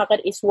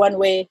supermarket is one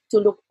way to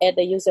look at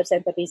the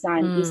user-centered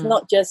design. It's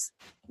not just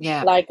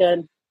like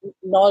a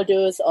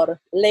Noldus or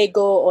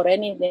Lego or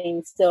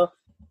anything. So,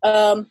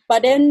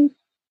 but then,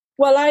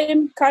 I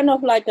am kind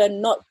of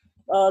not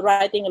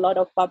writing a lot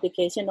of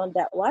publication on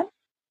that one.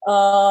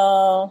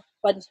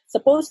 But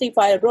suppose if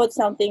I wrote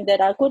something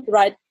that I could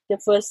write the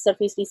first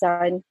service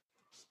design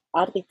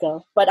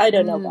article, but I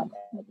don't know about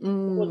that.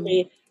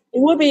 It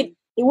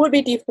would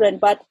be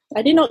different, but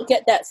I did not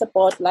get that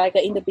support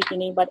in the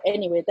beginning. But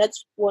anyway,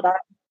 that's what I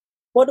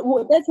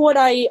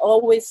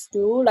always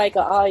do.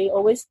 I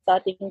always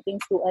start taking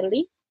things too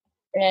early,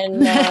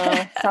 and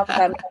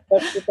sometimes I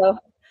hurt people.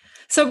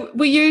 So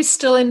were you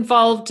still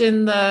involved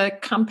in the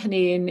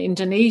company in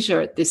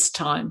Indonesia at this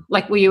time?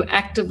 Were you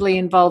actively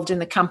involved in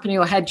the company,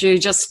 or had you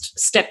just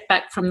stepped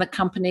back from the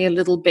company a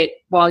little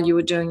bit while you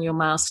were doing your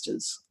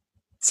master's?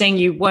 Seeing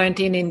you weren't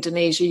in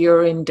Indonesia, you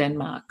were in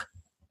Denmark.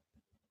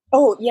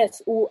 Oh,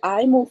 yes.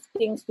 I moved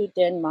things to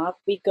Denmark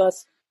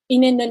because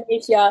in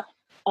Indonesia,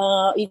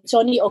 it's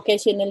only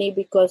occasionally,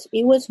 because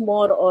it was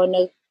more on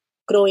a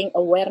growing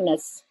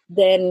awareness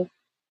than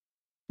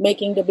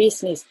making the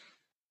business.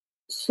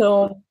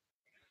 So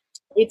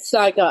it's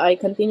I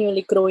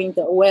continually growing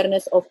the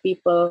awareness of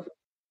people,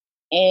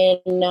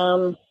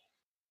 and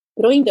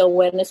growing the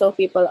awareness of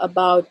people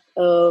about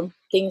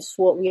things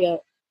what we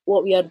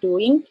are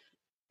doing,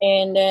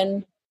 and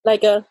then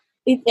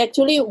it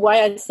actually,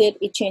 why I said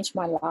it changed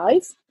my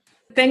life.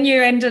 Then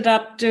you ended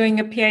up doing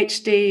a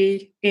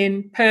PhD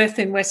in Perth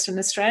in Western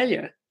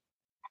Australia.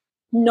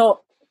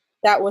 No,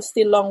 that was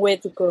still a long way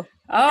to go.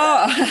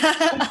 Oh.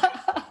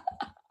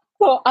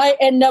 So I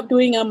ended up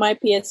doing my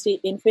PhD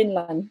in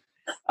Finland.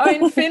 Oh,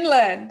 in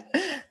Finland.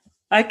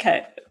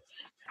 Okay.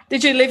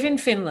 Did you live in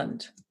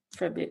Finland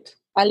for a bit?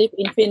 I lived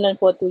in Finland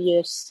for 2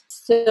 years.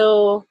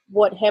 So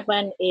what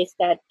happened is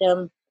that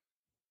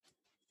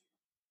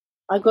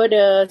I got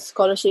a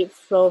scholarship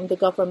from the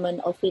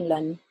government of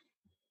Finland.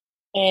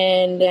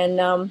 and then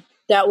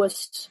that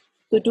was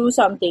to do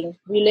something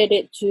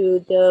related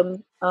to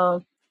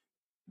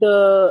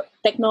the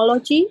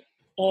technology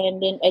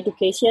and then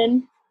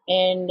education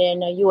and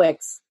then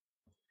UX.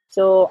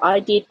 So I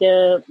did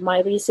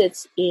my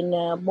research in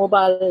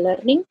mobile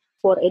learning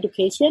for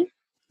education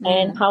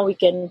and how we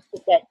can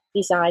put that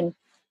design.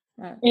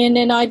 Right. And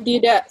then I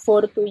did that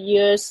for 2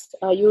 years.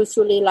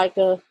 Usually, like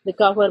the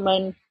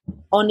government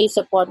only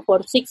support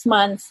for 6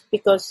 months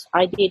because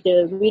I did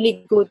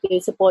really good. They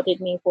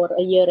supported me for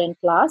a year and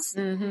plus.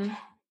 Mm-hmm.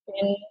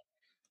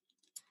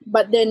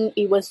 But then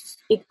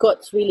it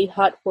got really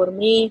hard for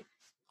me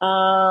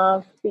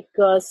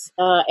because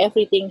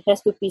everything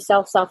has to be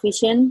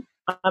self-sufficient.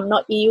 I'm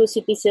not EU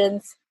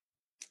citizens,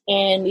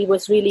 and it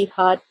was really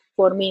hard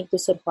for me to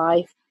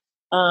survive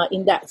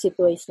in that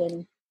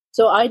situation.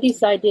 So I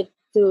decided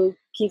to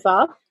give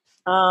up.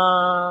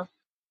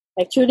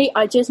 Actually,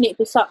 I just need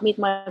to submit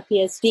my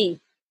PhD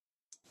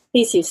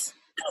thesis.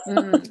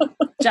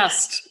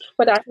 Just.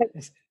 But I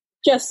had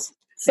just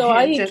so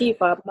I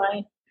give up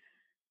my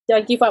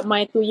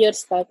 2-year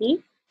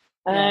study,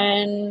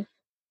 and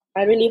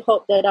I really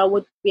hope that I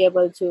would be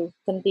able to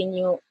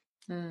continue.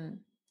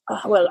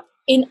 Well,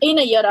 in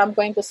a year, I'm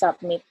going to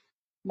submit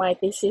my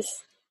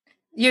thesis.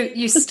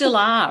 You still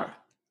are.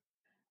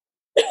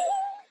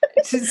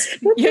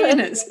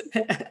 Eunice.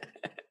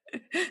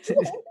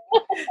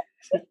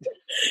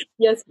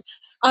 Yes,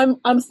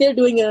 I'm still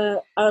doing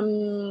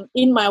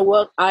in my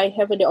work. I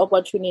have the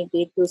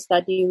opportunity to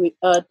study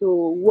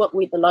to work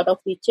with a lot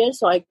of teachers,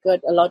 so I got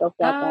a lot of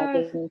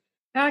data.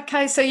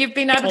 Okay, so you've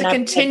been able to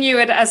continue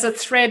it as a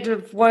thread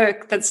of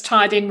work that's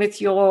tied in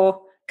with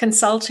your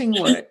consulting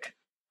work.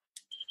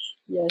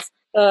 Yes.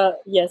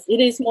 Yes, it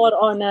is more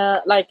on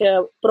like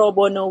a pro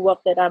bono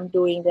work that I'm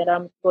doing, that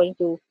I'm going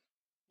to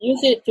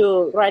use it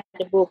to write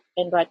the book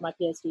and write my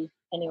PhD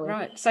anyway.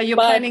 Right. So you're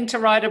planning to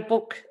write a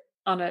book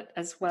on it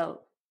as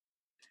well?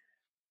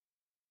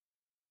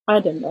 I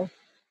don't know.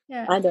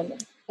 Yeah. I don't know.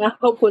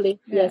 Hopefully,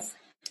 yes.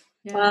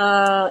 It's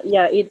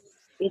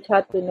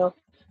hard to know.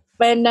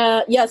 But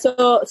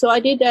so I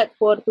did that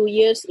for 2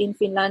 years in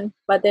Finland,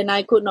 but then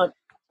I could not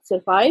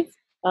survive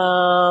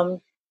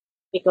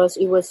because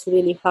it was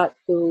really hard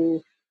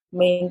to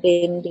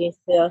maintain this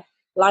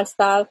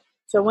lifestyle.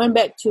 So I went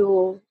back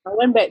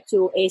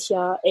to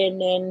Asia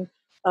and then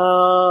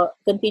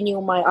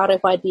continue my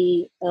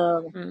RFID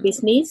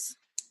business,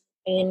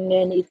 and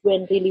then it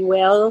went really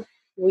well.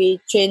 We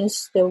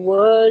changed the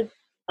world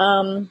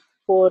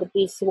for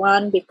this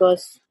one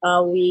because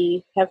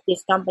we have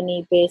this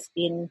company based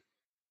in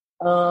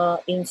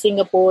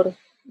Singapore,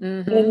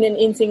 and then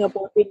in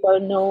Singapore people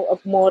know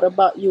more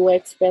about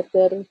UX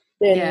better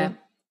than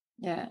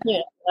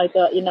like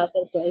in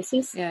other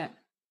places.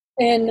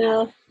 And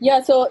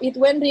so it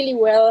went really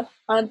well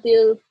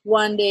until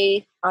one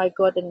day I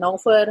got an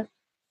offer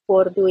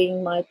for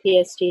doing my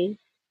PhD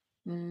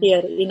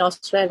here in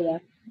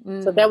Australia.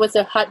 So that was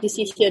a hard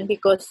decision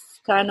because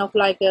kind of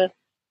like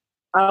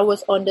I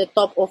was on the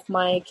top of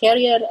my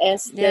career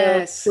as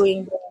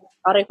doing the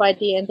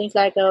RFID and things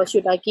like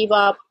should I give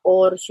up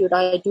or should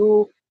I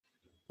do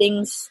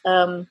things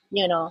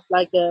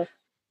like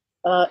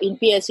in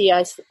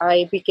PhD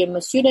I became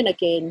a student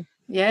again.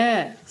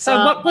 Yeah. So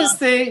what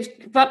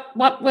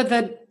were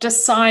the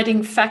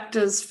deciding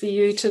factors for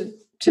you to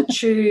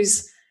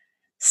choose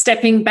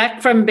stepping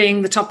back from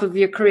being the top of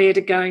your career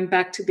to going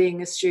back to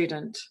being a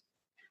student?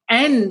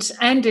 And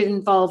it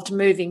involved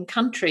moving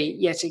country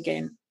yet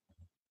again.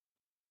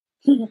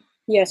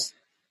 Yes.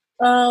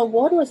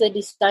 What was the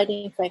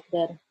deciding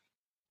factor?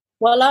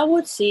 Well, I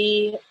would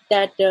say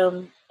that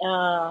from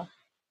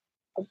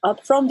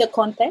the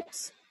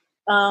context,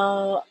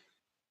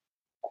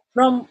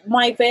 from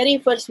my very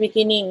first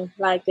beginning,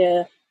 like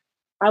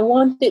I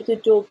wanted to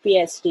do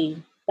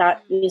PhD.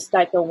 That is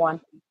like a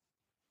one.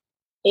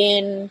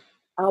 And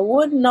I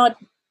would not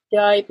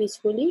die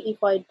peacefully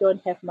if I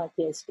don't have my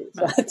PhD.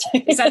 So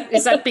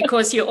is that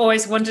because you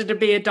always wanted to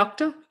be a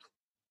doctor?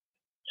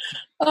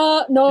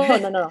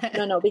 No.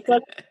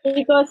 Because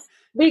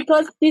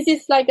this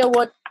is like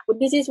what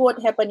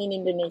happened in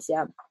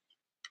Indonesia.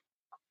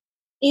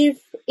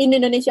 If in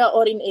Indonesia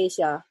or in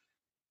Asia,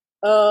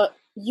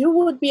 you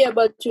would be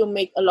able to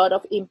make a lot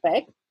of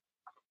impact,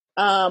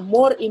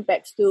 more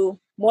impacts to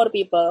more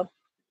people,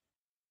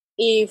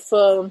 if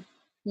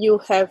you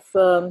have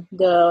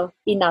the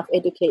enough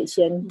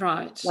education.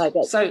 Right. Like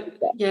that. So,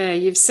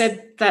 you've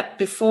said that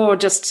before,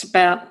 just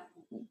about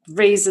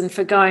reason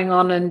for going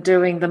on and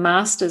doing the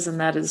masters and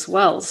that as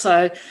well.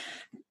 So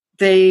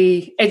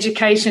the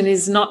education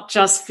is not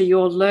just for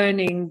your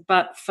learning,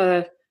 but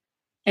for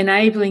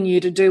enabling you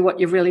to do what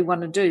you really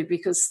want to do,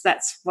 because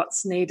that's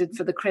what's needed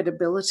for the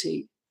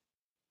credibility.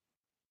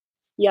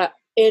 Yeah.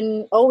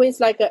 And always,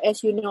 like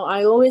as you know,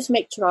 I always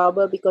make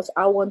trouble because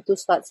I want to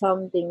start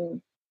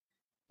something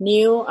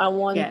new. I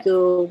want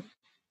to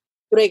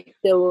break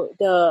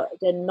the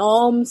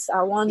norms.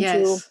 I want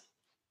to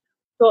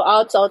go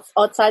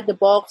outside the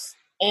box.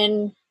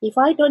 And if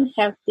I don't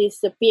have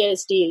this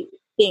PhD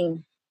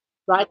thing,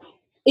 right?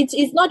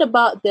 It's not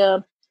about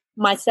the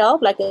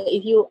myself, like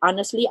if you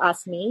honestly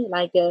ask me,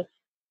 like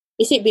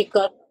is it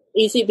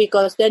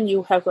because then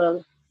you have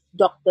a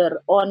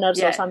doctor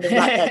honors or something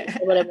like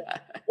that,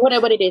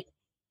 whatever it is.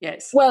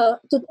 Yes. Well,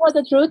 to tell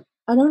the truth,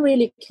 I don't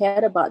really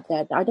care about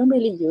that. I don't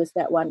really use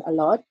that one a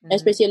lot,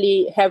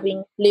 especially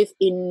having lived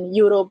in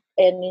Europe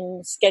and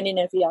in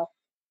Scandinavia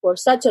for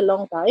such a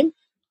long time.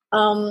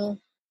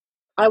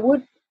 I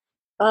would.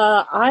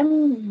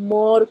 I'm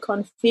more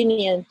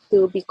convenient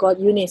to be called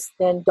Eunice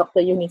than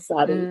Dr. Eunice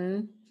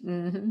Sari.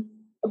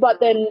 But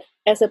then,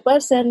 as a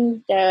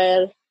person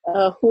there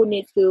who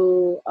need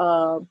to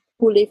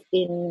who live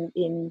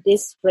in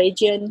this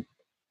region,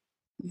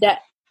 that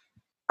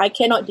I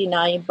cannot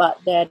deny, but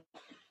that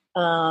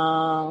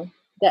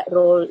that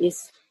role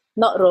is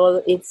not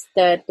role. It's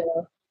that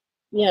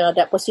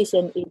that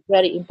position is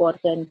very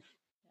important.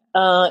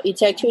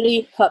 It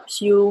actually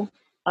helps you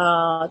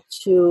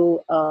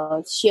to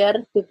share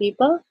to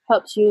people,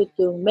 helps you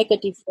to make a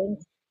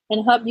difference,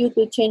 and help you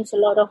to change a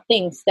lot of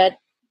things that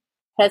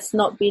has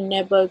not been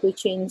able to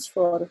change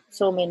for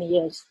so many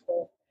years.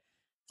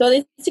 So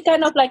it's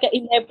kind of like an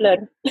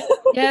enabler.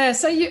 Yeah.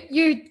 So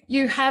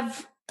you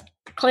have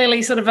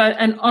clearly sort of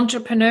an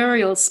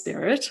entrepreneurial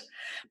spirit,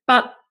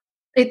 but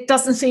it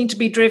doesn't seem to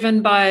be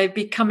driven by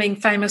becoming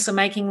famous or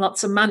making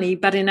lots of money,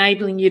 but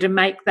enabling you to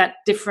make that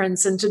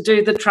difference and to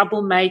do the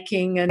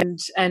troublemaking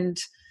and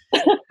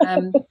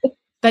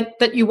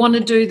that you want to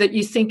do, that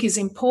you think is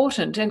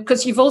important. And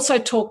because you've also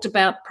talked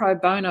about pro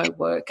bono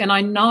work, and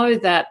I know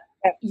that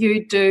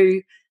you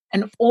do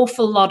an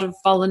awful lot of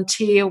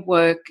volunteer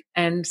work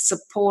and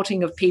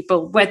supporting of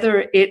people,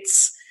 whether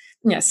it's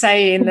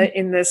say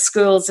in the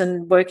schools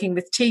and working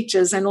with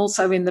teachers, and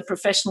also in the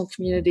professional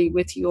community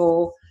with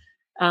your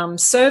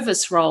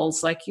service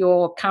roles, like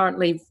you're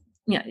currently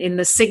in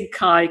the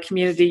SIGCHI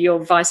community,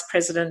 you're vice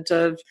president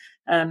of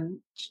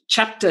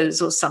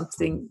chapters or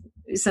something,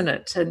 isn't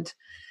it? And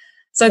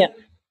so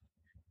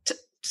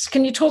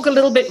can you talk a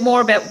little bit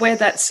more about where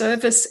that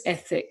service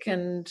ethic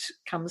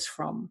comes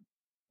from,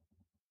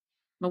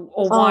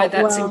 or why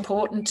that's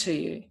important to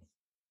you?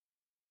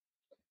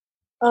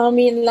 I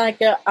mean,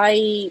 like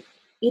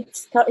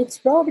it's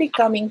probably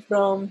coming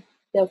from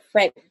the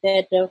fact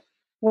that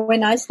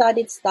when I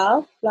studied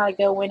stuff, like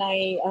when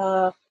I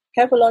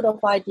have a lot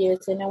of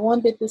ideas and I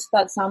wanted to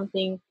start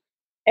something,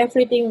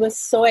 everything was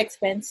so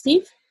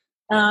expensive.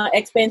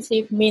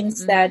 Expensive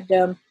means that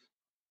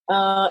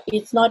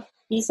it's not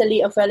easily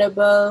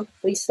available,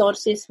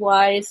 resources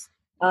wise,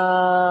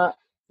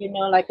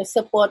 like a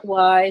support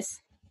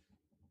wise.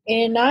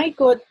 And I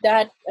got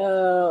that.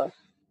 I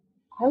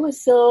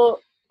was so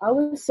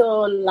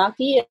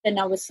lucky, and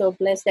I was so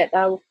blessed that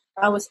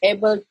I was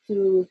able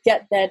to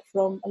get that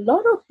from a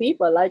lot of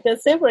people. Like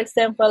say, for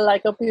example,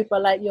 like people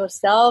like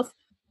yourself,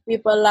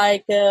 people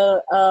like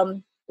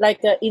in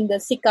the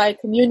SIGCHI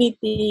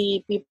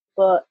community,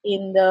 people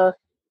in the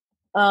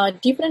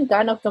different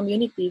kind of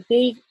community.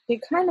 They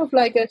kind of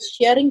like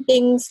sharing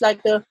things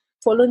like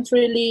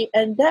voluntarily,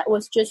 and that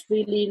was just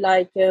really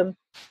like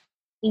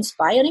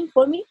inspiring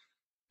for me.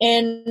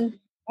 And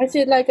I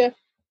said like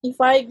if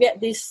I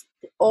get this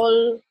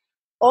all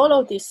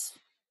of this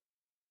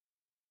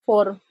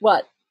for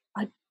what?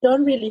 I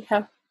don't really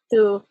have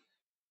to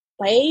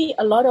pay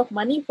a lot of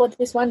money for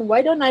this one.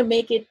 Why don't I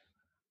make it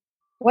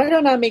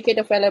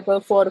available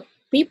for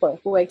people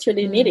who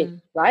actually need it,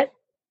 right?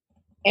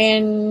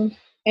 And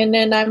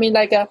then I mean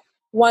like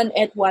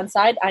one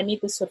side, I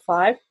need to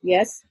survive.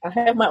 Yes, I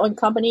have my own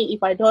company.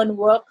 If I don't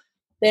work,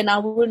 then I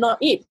will not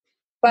eat.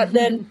 But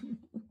then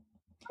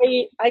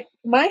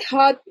my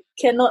heart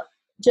cannot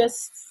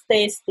just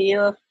stay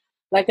still,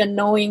 like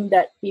knowing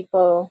that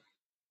people,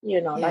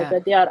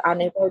 like they are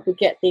unable to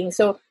get things.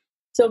 So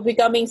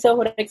becoming, so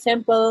for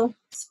example,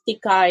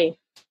 SIGCHI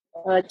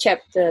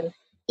chapter,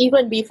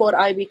 even before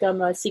I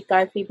become a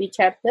SIGCHI FIBI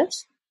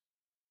chapters,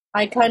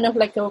 I kind of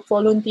like a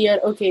volunteer.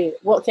 Okay,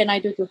 what can I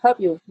do to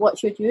help you? What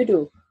should you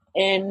do?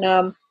 And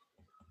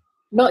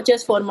not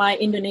just for my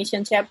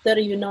Indonesian chapter,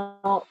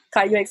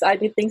 KUX, I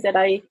did things that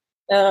I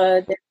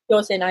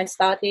chose and I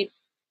started.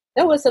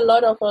 There was a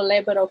lot of a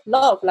labor of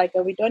love. Like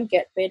we don't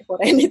get paid for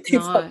anything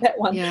for that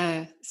one.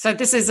 Yeah. So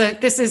this is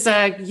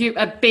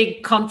a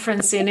big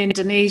conference in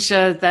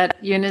Indonesia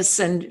that Eunice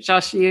and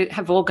Josh, you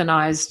have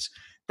organised.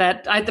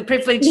 That I had the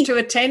privilege to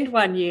attend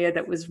one year.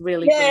 That was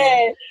really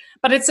brilliant.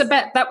 But it's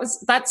about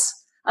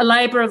that's a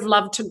labour of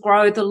love to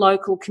grow the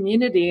local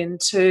community and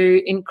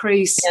to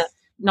increase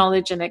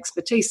knowledge and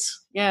expertise.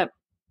 Yeah.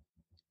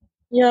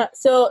 Yeah.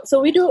 So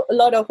we do a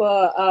lot of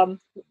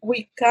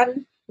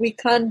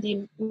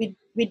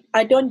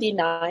I don't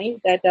deny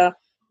that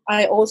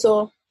I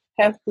also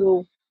have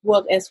to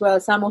work as well.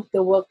 Some of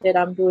the work that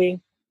I'm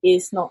doing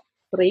is not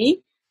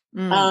free.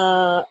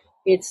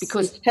 It's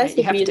because it has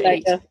to be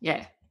like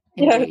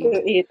you have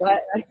to eat,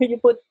 right? You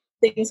put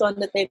things on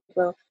the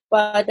table.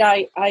 But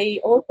I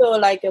also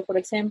like, for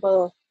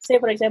example,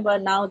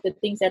 now the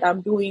things that I'm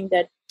doing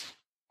that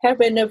have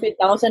benefit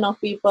thousands of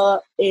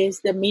people is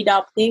the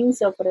meetup things.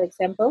 So for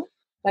example,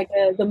 like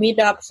the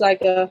meetups,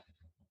 like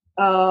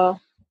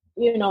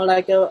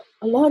like a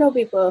lot of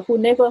people who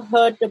never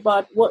heard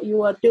about what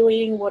you are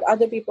doing, what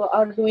other people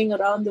are doing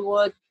around the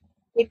world,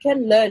 they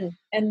can learn,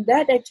 and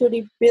that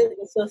actually builds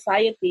a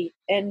society.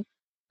 And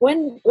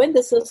when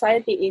the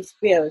society is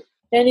built,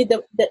 then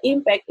the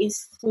impact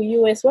is to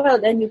you as well.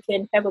 Then you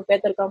can have a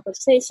better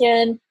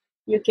conversation.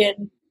 You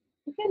can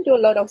do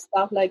a lot of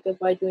stuff like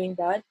by doing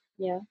that.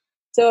 Yeah.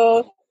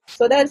 So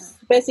that's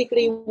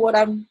basically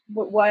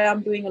why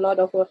I'm doing a lot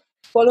of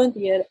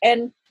volunteer.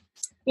 And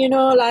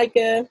like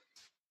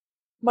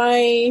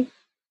my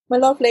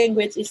love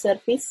language is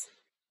service,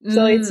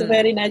 so it's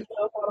very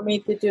natural for me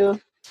to do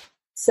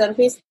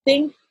service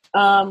thing.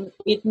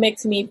 It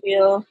makes me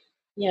feel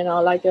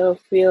like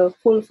feel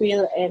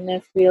fulfilled, and I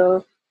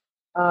feel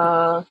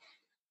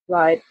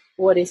like,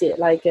 what is it,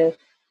 like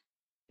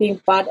being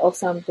part of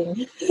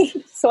something.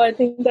 So I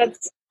think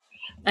that's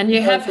and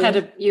you have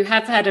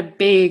had a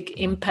big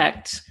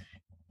impact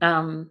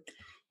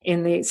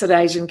in the sort of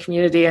Asian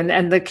community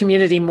and the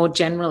community more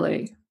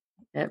generally.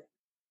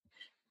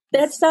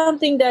 That's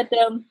something that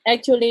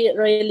actually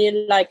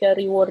really like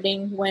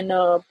rewarding when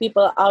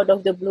people out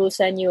of the blue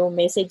send you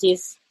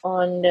messages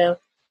on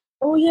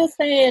oh yes,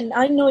 and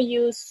I know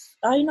you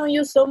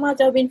so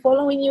much. I've been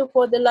following you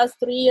for the last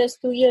 3 years,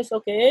 2 years.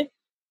 Okay,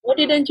 why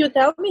didn't you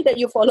tell me that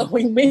you're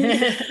following me?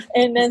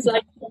 And then it's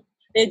like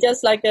they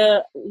just like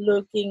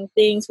looking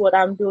things what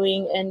I'm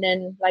doing, and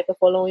then like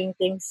following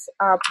things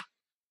up.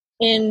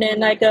 And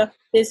then like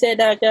they said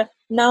like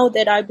now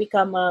that I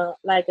become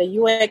like a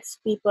UX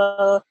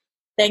people,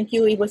 thank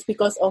you. It was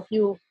because of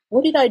you.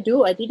 What did I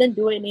do? I didn't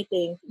do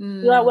anything.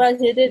 Well,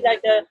 it is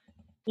like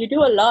you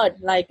do a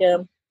lot. Like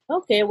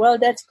okay, well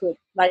that's good.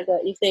 Like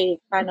if they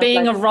kind of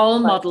being like, a role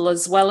model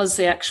as well as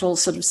the actual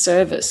sort of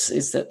service,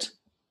 is it?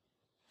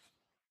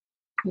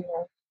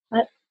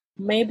 Yeah,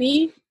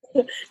 maybe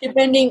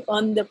depending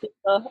on the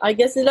people. I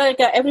guess it's like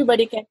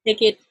everybody can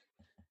take it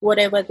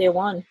whatever they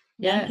want.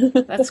 Yeah,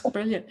 that's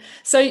brilliant.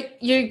 So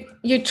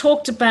you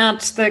talked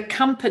about the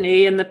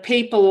company and the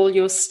people,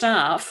 your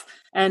staff,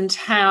 and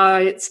how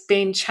it's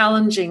been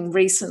challenging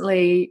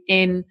recently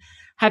in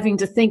having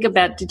to think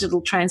about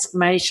digital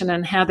transformation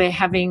and how they're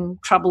having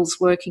troubles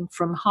working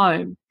from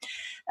home.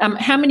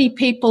 How many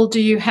people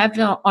do you have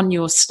on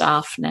your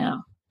staff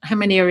now? How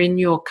many are in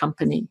your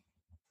company?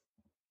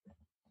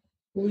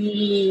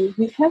 We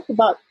have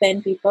about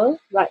 10 people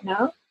right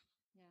now.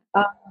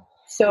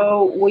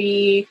 So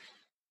we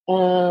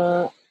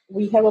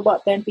have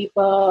about 10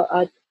 people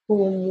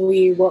whom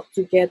we work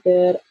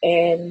together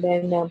and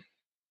then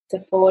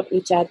support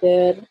each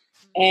other.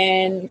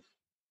 And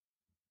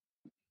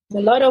a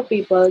lot of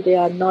people, they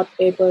are not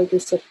able to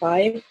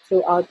survive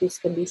throughout this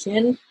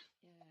condition.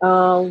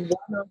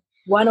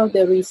 One of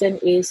the reason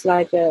is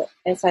like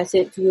as I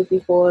said to you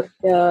before,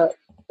 the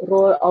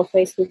role of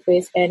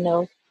face-to-face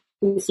and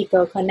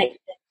physical connection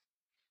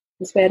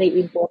is very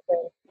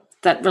important.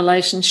 That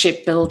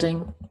relationship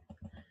building.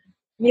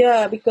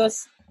 Yeah,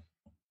 because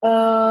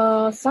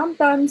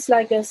sometimes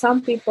like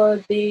some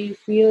people, they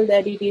feel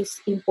that it is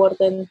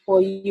important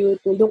for you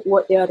to look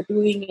what they are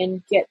doing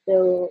and get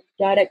the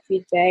direct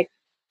feedback,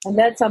 and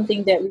that's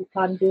something that we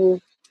can't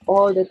do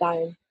all the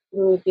time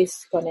through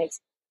this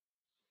connection.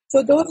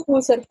 So those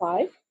who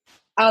survive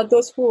are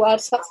those who are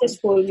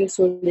successful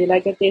usually,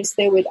 like they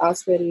stay with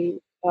us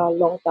very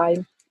long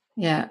time.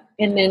 Yeah.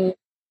 And then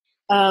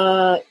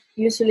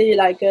usually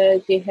like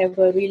they have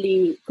a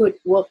really good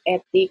work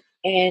ethic.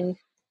 And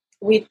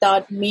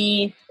without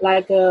me,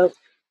 like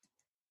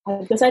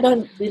because I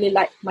don't really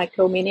like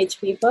micromanage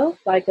people,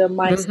 like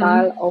my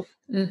style of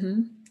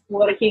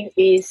working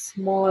is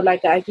more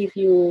like I give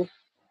you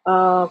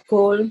a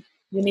goal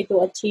you need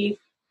to achieve,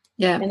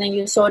 and then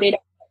you sort it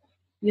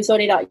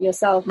out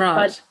yourself. Right.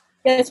 But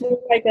yes,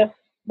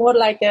 more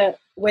like a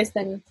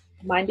Western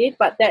minded,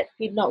 but that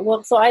did not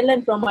work. So I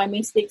learned from my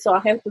mistakes. So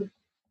I have to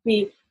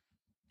give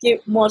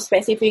more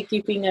specific,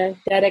 giving a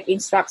direct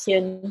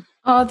instruction.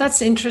 Oh,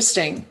 that's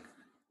interesting.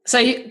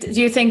 So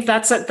do you think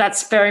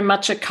that's very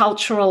much a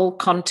cultural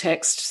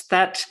context,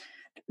 that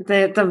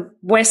the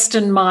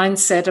Western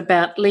mindset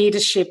about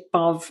leadership,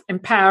 of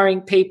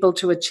empowering people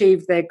to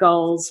achieve their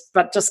goals,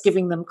 but just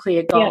giving them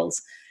clear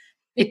goals?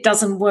 Yeah. It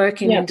doesn't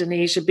work in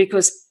Indonesia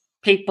because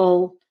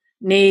people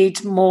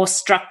need more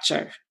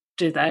structure,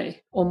 do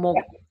they? Or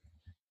more?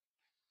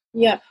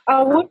 Yeah,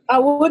 I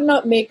would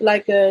not make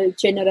like a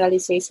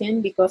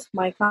generalization because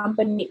my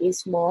company is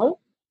small.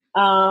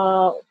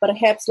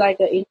 Perhaps like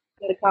in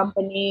a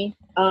company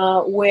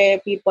where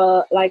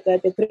people like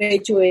the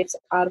graduates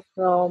are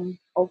from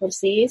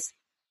overseas,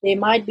 they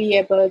might be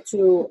able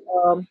to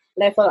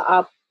level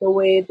up the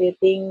way they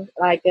think,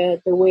 like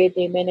the way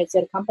they manage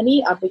their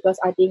company. Because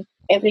I think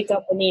every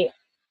company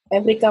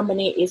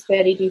is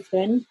very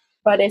different.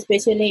 But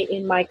especially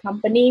in my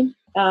company,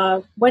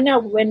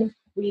 when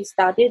we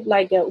started,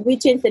 like we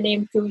changed the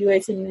name to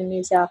UX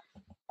Indonesia,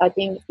 I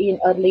think in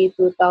early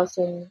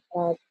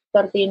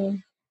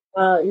 2013.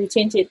 We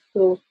changed it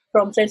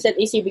from Translate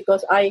Easy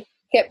because I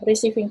kept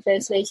receiving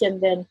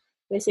translation then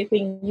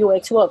receiving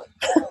UX work.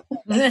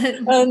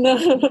 And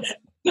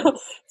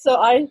so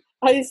I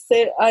I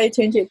said I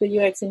changed it to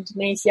UX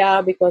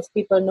Indonesia because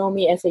people know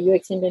me as a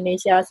UX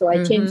Indonesia, so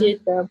I changed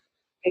it to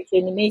UX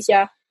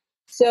Indonesia.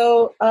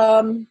 So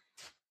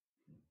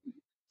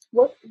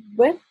what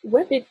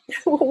did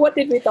what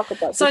did we talk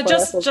about? So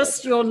before?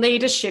 just your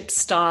leadership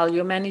style,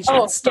 your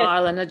management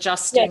style, and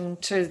adjusting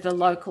to the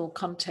local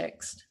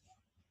context.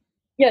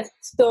 Yes,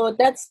 so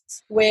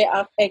that's where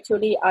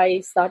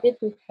I started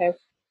to have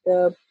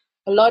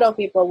a lot of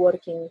people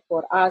working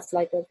for us,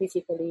 like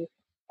physically,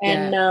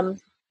 and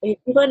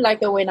even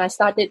like when I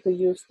started to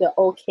use the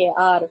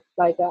OKR,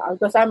 like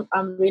because I'm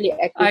really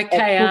active at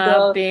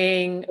Google. OKR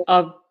being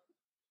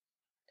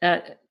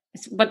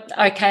what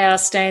OKR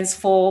stands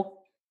for?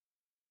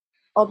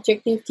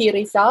 Objective key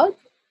result.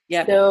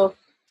 Yeah. So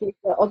the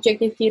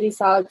objective key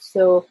result.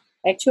 So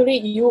actually,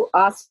 you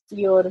ask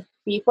your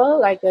people,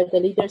 like the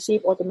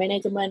leadership or the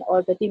management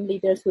or the team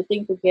leaders, to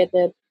think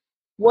together.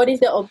 What is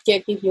the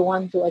objective you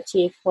want to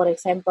achieve? For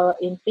example,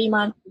 in 3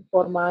 months, in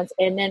 4 months,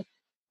 and then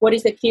what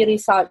is the key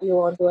result you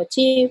want to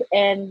achieve?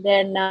 And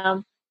then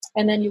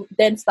you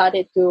then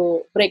started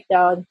to break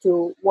down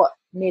to what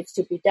needs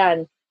to be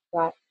done,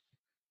 right?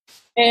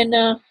 And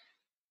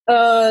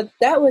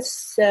that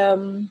was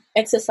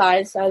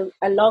exercise.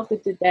 I love to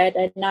do that,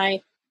 and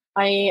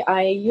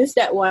I use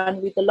that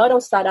one with a lot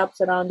of startups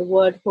around the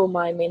world whom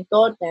I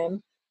mentored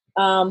them.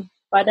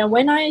 But then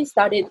when I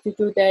started to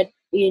do that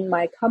in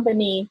my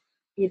company,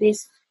 it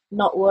was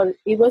not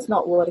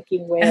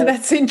working well.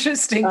 That's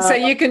interesting. So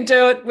you can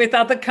do it with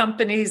other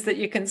companies that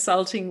you're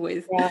consulting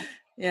with.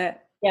 Yeah.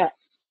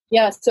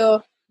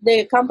 So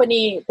the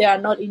company, they are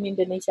not in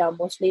Indonesia.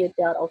 Mostly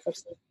they are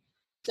overseas.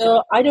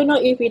 So I don't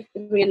know if it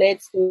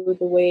relates to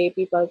the way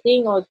people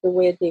think or the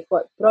way they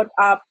got brought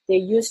up. They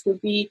used to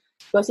be,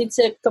 because it's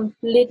a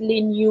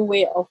completely new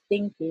way of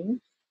thinking,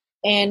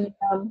 and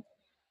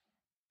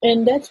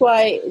that's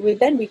why we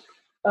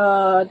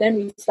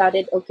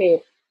started.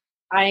 Okay,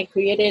 I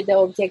created the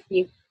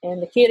objective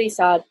and the key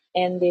result,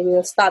 and they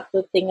will start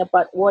to think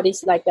about what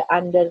is like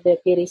under the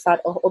key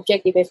result or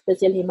objective,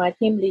 especially my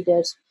team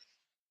leaders.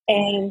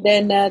 And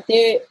then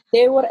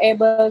they were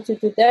able to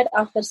do that.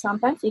 After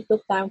sometimes it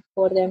took time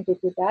for them to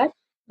do that,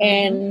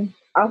 and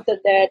after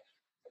that,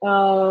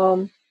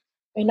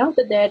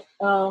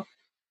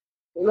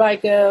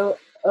 like a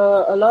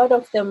lot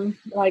of them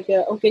like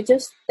okay,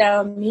 just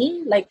tell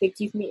me, like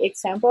give me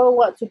example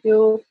what to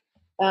do,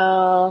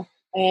 and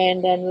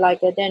then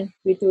like then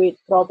we do it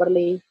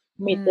properly,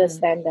 meet the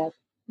standard.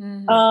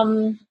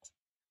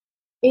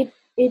 It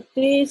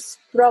is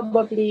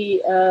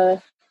probably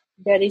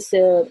there is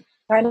a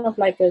kind of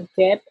like a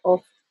gap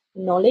of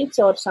knowledge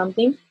or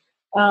something,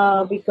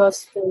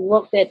 because the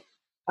work that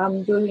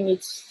I'm doing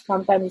is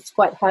sometimes it's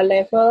quite high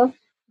level,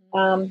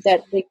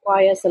 that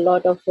requires a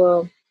lot of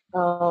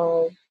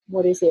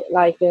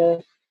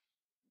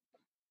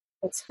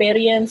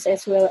experience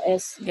as well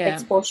as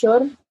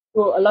exposure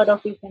to a lot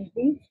of different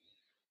things.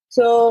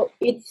 So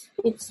it's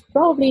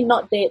probably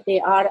not that they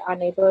are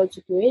unable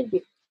to do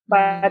it,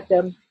 but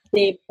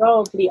they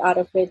probably are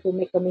afraid to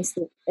make a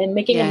mistake, and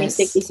making a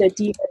mistake is a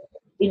deal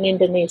in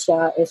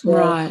Indonesia as well.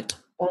 Right.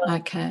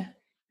 Okay.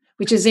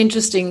 Which is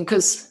interesting,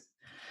 because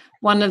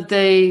one of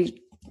the,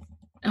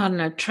 I don't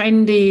know,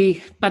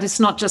 trendy, but it's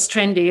not just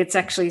trendy, it's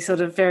actually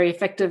sort of very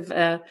effective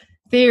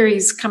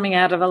theories coming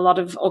out of a lot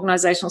of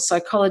organizational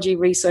psychology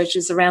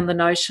researchers around the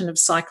notion of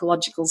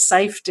psychological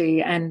safety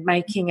and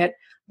making it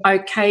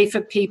okay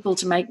for people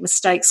to make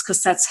mistakes,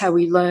 because that's how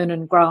we learn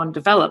and grow and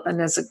develop, and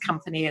as a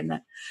company and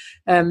that.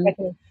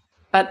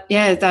 But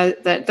yeah,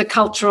 the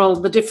cultural,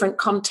 the different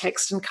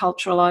context and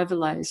cultural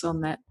overlays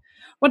on that.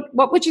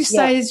 What would you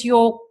say is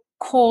your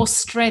core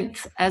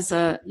strength as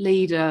a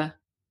leader?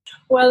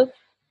 Well,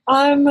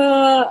 I'm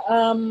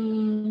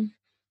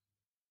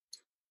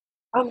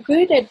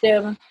good at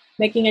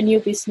making a new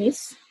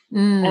business,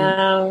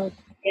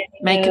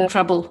 making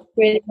trouble,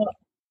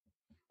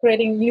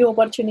 creating new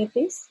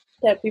opportunities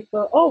that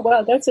people, oh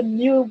well, that's a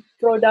new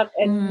product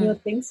and new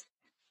things,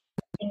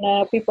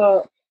 and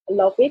people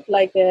love it,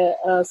 like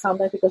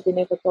sometimes because they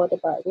never thought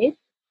about it.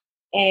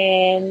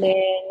 And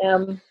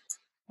then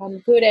I'm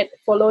good at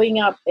following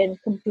up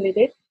and complete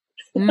it.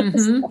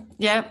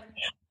 Yeah.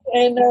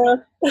 And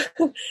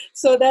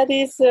so that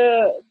is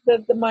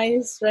my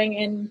strength.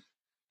 And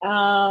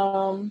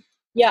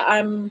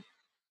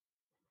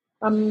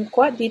I'm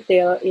quite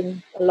detailed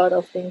in a lot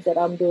of things that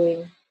I'm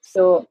doing.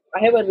 So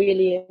I have a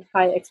really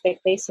high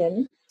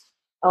expectation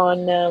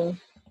on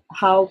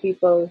how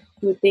people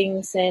do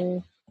things,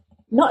 and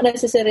not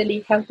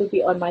necessarily have to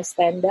be on my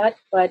standard,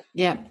 but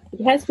it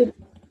has to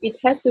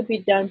be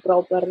done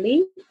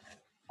properly,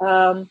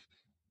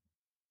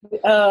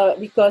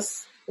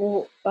 because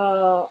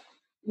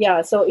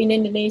so in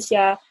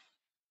Indonesia,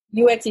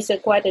 UX is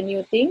quite a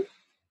new thing,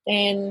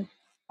 and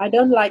I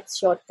don't like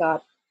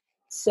shortcut.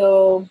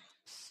 So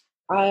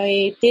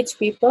I teach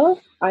people,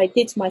 I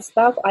teach my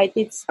staff, I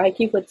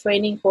give a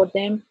training for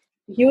them.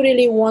 If you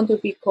really want to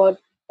be called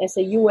as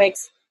a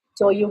UX,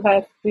 so you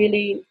have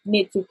really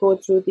need to go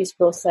through this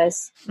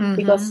process,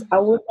 because I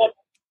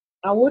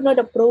would not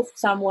approve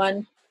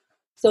someone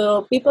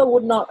So people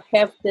would not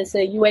have this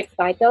UX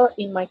title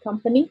in my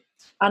company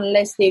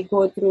unless they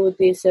go through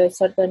this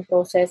certain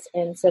process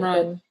and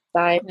certain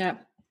time.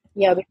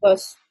 Yeah,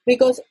 because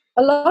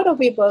a lot of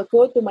people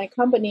go to my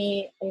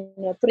company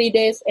in 3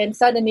 days and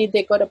suddenly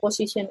they got a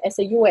position as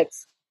a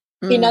UX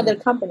in other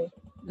company.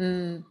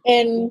 And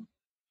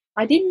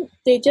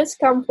they just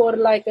come for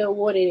like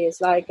what it is,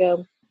 like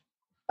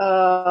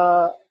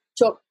job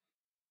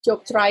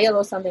trial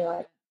or something like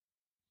that.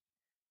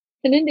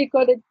 And then they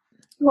got a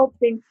job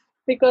thing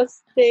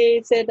because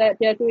they said that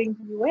they are doing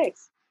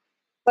UX.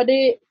 But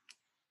I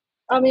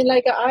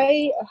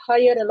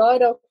hired a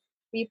lot of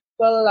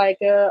people, like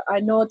I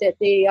know that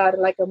they are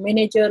like a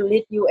manager,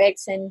 lead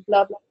UX and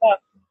blah, blah, blah.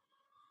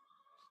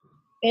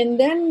 And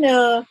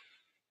then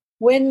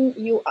when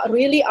you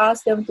really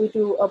ask them to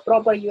do a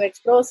proper UX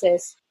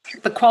process,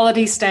 the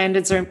quality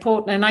standards are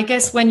important. And I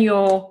guess when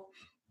you're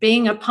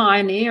being a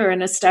pioneer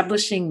and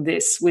establishing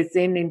this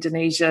within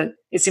Indonesia,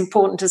 it's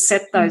important to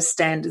set those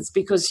standards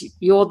because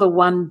you're the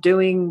one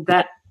doing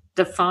that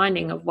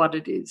defining of what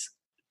it is.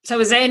 So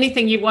is there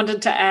anything you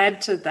wanted to add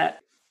to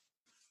that?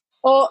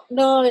 Oh,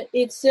 no,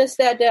 it's just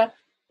that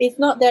it's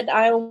not that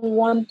I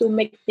want to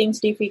make things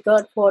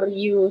difficult for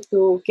you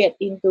to get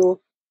into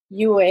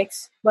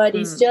UX, but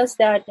it's just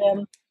that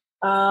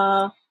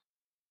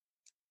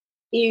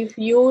if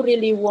you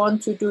really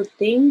want to do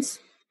things,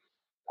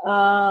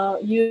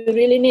 you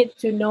really need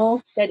to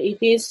know that it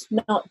is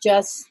not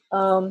just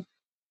a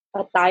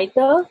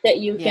title that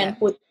you can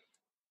put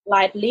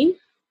lightly,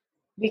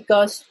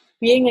 because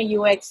being a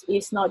UX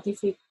is not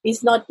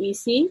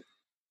easy.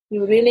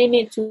 You really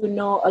need to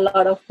know a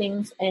lot of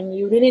things, and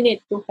you really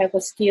need to have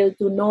a skill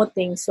to know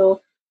things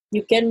so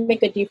you can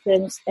make a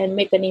difference and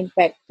make an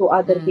impact to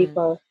other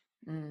people.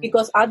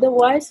 Because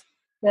otherwise,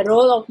 the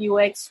role of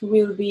UX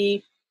will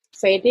be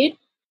faded,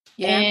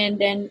 and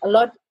then a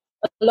lot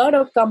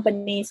of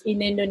companies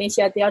in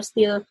Indonesia, they are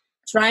still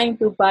trying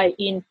to buy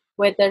in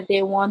whether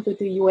they want to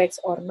do UX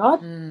or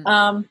not.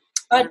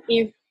 But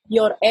if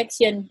your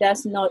action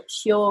does not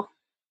show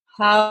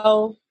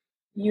how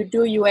you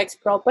do UX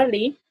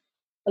properly,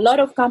 a lot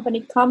of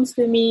company comes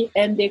to me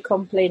and they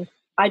complain,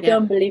 I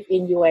don't believe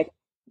in UX.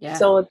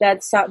 So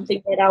that's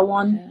something that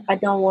I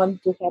don't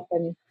want to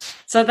happen.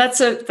 So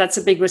that's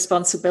a big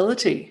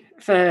responsibility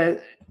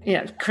for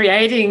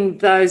creating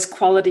those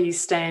quality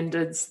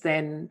standards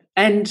then.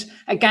 And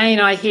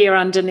again, I hear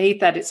underneath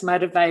that it's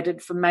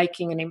motivated for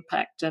making an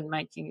impact and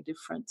making a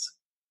difference.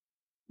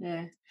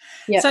 Yeah.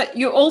 So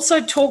you also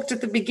talked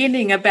at the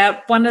beginning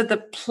about one of the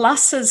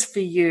pluses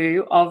for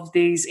you of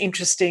these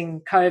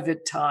interesting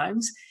COVID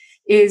times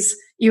is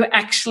you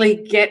actually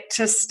get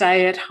to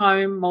stay at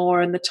home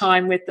more and the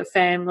time with the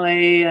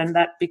family, and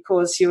that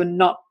because you're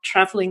not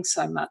traveling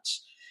so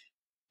much.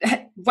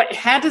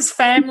 How does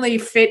family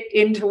fit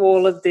into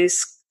all of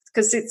this?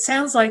 Because it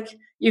sounds like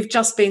you've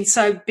just been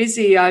so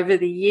busy over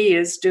the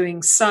years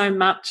doing so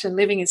much and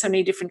living in so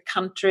many different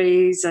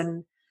countries,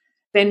 and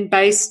then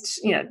based,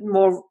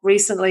 more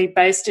recently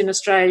based in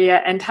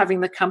Australia and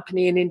having the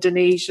company in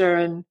Indonesia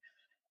and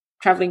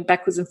traveling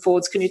backwards and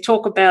forwards. Can you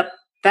talk about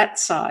that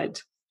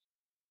side?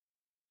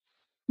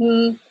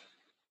 My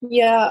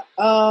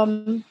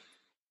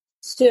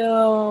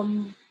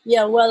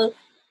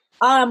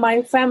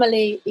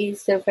family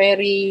is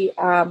very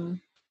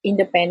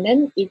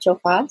independent, each of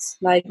us,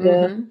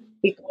 because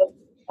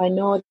I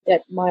know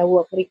that my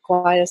work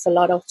requires a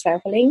lot of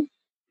traveling.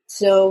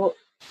 So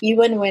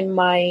even when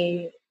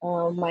my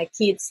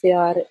kids, they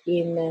are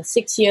in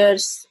 6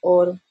 years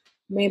or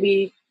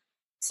maybe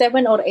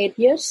 7 or 8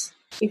 years,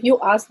 if you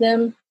ask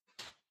them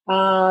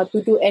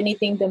to do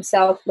anything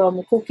themselves,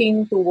 from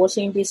cooking to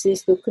washing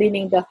dishes to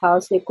cleaning the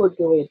house, they could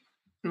do it.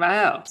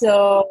 Wow.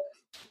 So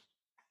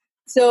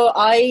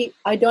I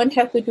don't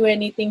have to do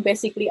anything.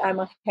 Basically, I'm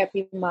a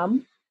happy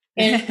mom,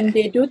 and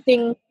they do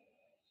things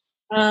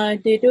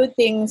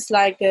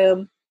like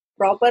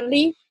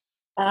properly,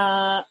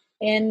 so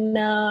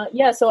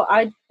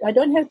I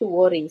don't have to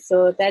worry.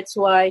 So that's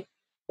why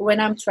when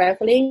I'm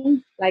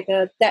traveling, like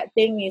that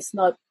thing is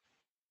not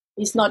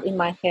in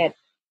my head.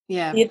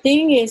 Yeah. The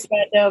thing is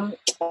that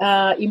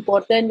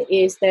important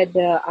is that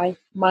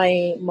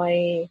my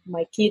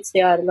kids, they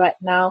are right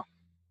now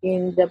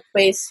in the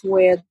place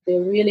where they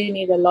really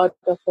need a lot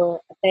of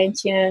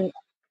attention,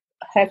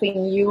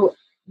 having you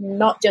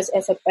not just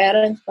as a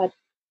parent but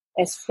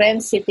as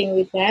friends, sitting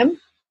with them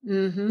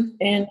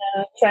and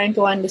trying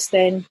to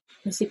understand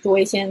the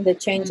situation, the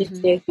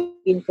changes they've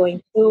been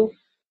going through.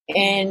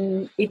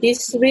 And it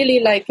is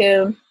really like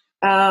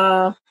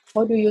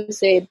how do you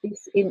say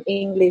this in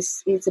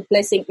English? It's a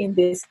blessing in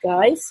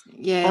disguise.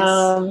 Yes.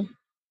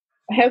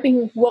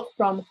 Having work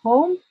from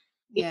home,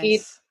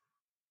 yes.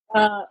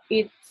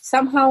 it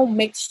somehow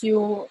makes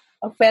you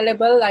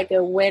available, like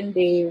when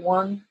they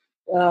want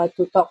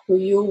to talk to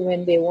you,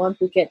 when they want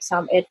to get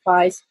some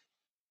advice.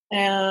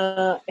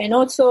 And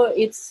also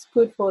it's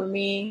good for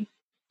me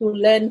to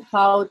learn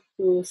how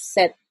to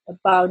set a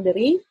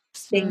boundary.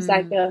 Things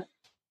like,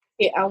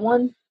 I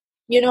want,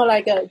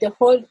 the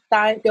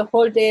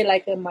whole day,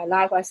 like in my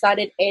life, I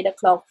started 8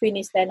 o'clock,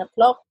 finished 10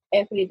 o'clock.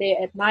 every day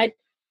at night.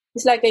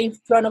 It's like in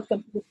front of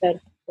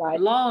computer, right?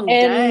 Long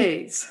And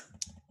days.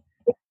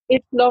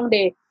 it's long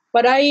day,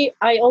 but I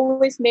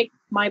always make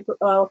my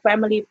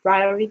family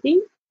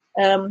priority,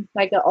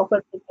 like I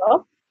offer the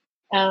job.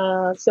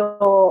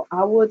 So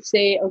I would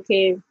say,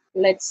 okay,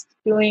 let's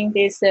doing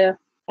this time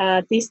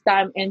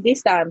and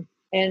this time,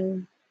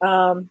 and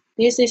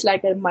this is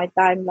like my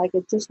time, like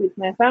just with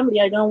my family.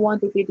 I don't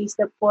want to be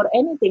disturbed for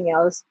anything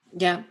else.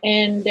 Yeah.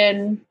 And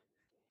then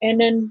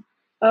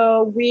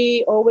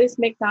we always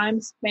make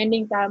time,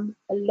 spending time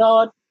a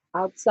lot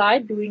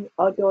outside doing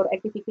outdoor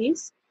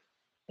activities,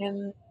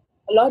 and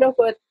a lot of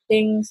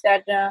things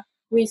that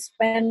we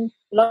spend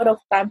a lot of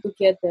time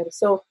together.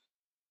 So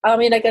I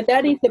mean, like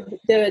that is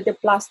the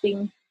plus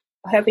thing,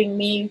 having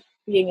me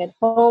being at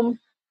home,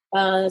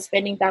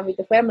 spending time with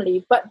the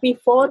family. But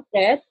before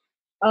that,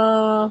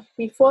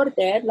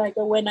 like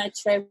when I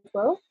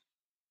travel,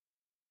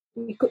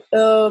 we could,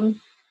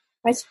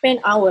 I spend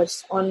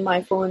hours on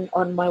my phone,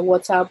 on my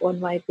WhatsApp, on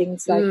my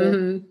things like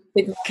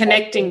with my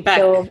connecting family. back,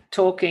 So,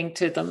 talking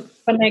to them.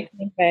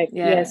 connecting back,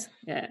 yes.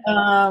 Yeah.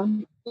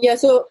 Yeah.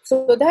 So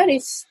that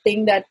is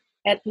thing that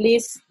at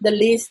least the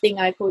least thing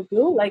I could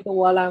do, like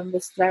while I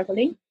was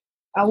traveling,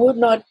 I would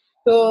not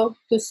go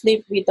to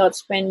sleep without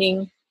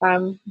spending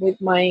time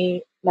with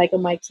my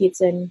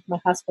kids and my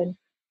husband.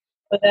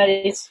 But that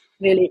is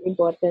really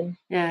important.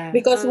 Yeah.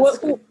 Because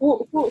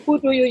who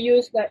do you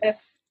use?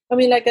 I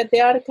mean, like they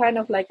are kind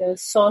of like a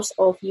source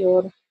of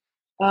your.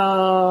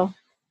 I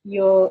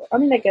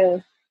mean, like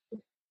a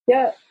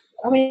yeah.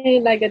 I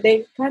mean, like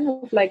they kind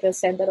of like a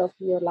center of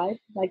your life,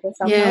 like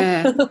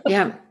somehow.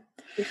 Yeah.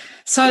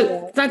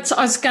 So that's,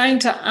 I was going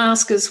to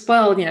ask as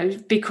well,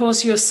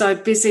 because you're so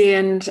busy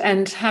and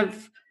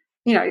have,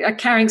 are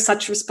carrying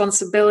such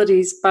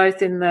responsibilities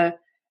both in the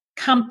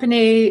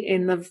company,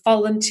 in the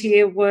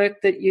volunteer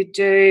work that you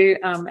do,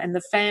 and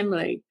the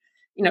family,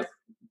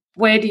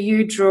 where do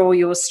you draw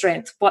your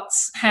strength?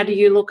 How do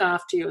you look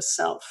after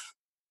yourself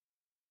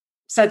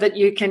so that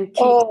you can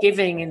keep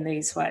giving in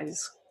these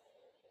ways?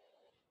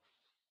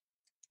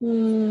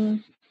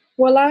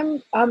 Well,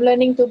 I'm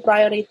learning to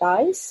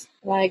prioritize,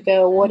 like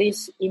what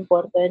is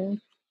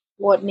important,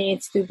 what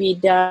needs to be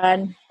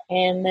done,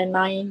 and then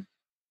I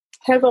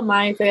have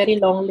my very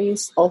long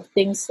list of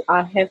things.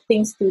 I have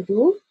things to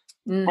do,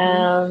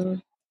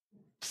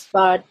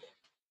 but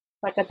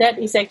like that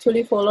is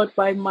actually followed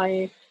by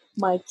my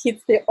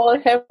kids. They all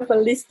have a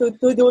list to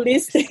do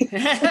list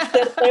at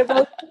their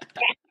table.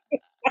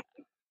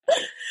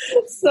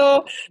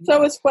 So I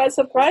was quite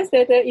surprised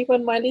that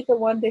even my little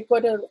one, they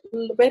got a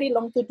very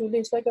long to do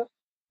list. Like,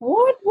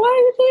 what? Why are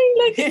you doing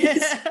like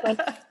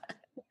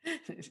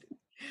this?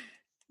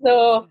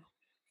 So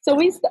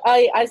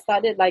I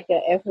started like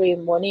every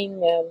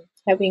morning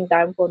having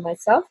time for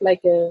myself.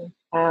 Like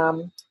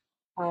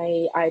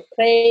I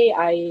pray,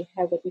 I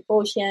have a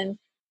devotion,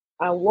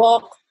 I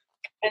walk,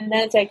 and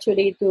that's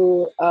actually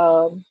to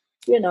to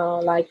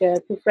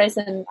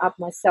freshen up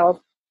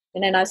myself.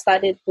 And then I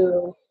started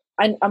to.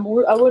 I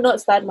will not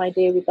start my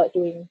day without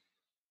doing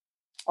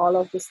all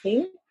of these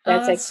things.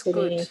 That's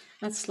actually good.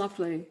 That's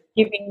lovely.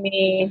 Giving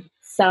me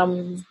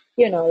some,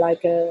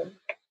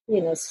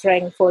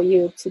 strength for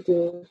you to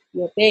do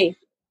your day.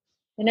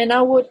 And then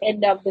I would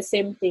end up the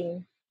same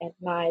thing at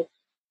night.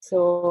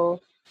 So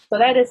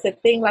that is the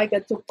thing, like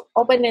to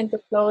open and to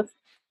close.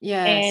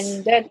 Yes.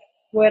 And that's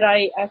where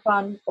I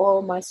found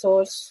all my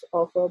source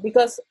of,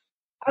 because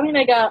I mean,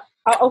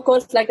 of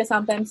course, like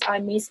sometimes I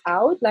miss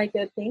out like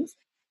things,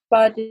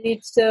 but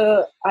it's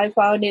I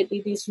found it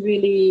is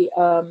really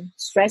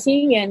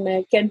stressing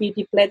and can be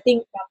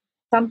depleting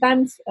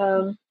sometimes,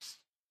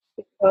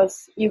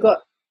 because you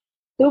got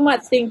too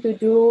much thing to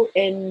do,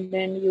 and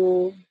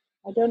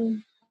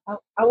then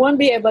I won't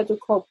be able to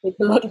cope with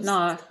a lot of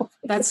stuff.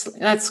 That's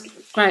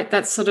great.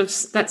 That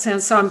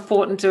sounds so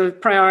important to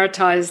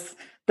prioritize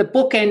the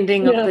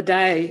bookending of the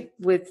day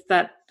with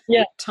that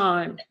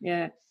time.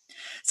 Yeah.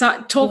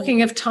 So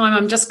talking of time,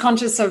 I'm just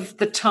conscious of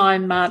the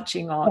time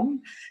marching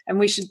on, and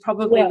we should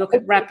probably look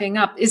at wrapping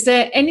up. Is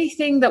there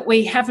anything that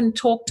we haven't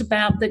talked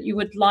about that you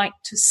would like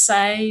to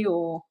say,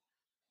 or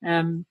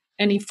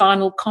any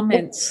final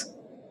comments?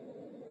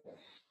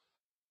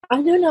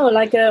 I don't know,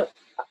 like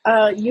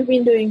you've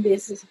been doing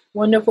this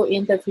wonderful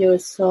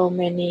interviews, so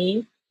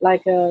many,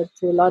 like to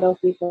a lot of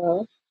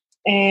people,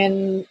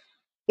 and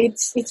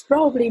it's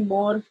probably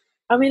more.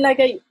 I mean, like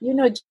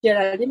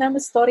Geraldine, I'm a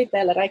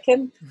storyteller. I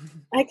can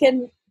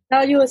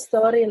tell you a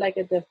story like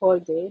the whole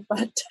day,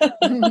 but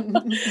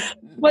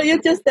but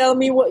you just tell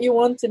me what you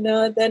want to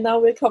know, then I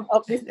will come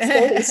up with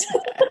stories.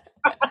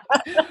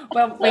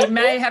 Well, we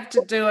may have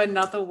to do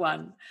another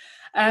one.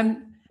 I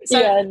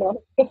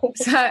know.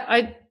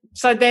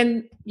 So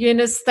then,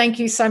 Eunice, thank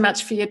you so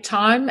much for your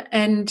time,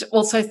 and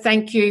also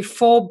thank you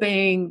for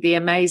being the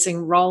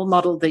amazing role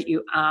model that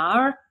you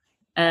are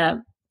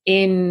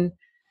in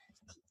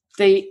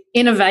the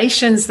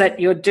innovations that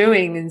you're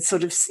doing, and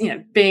sort of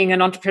being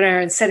an entrepreneur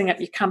and setting up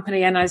your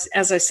company, and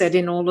as I said,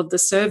 in all of the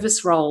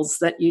service roles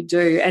that you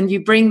do, and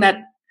you bring that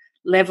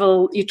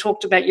level. You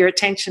talked about your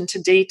attention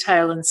to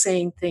detail and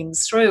seeing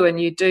things through,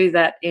 and you do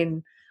that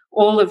in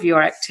all of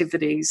your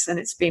activities, and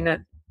it's been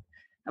a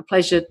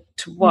pleasure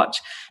to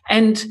watch.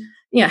 And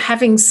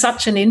having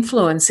such an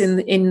influence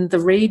in the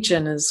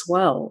region as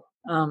well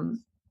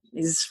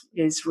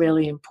is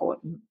really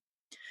important.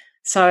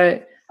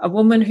 So a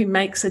woman who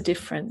makes a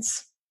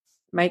difference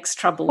makes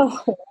trouble.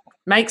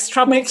 Makes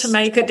trouble to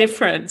make a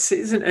difference,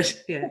 isn't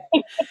it?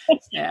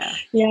 Yeah.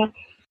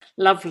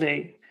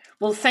 Lovely.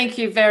 Well, thank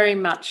you very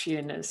much,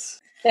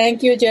 Eunice.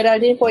 Thank you,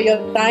 Geraldine, for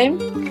your time.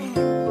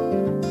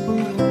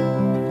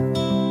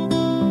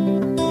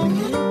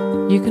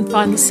 You can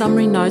find the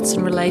summary notes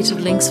and related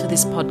links for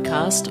this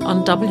podcast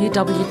on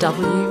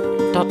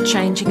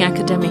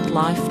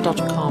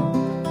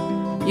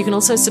www.changingacademiclife.com. You can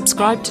also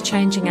subscribe to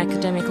Changing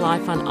Academic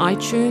Life on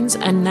iTunes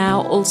and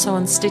now also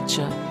on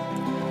Stitcher.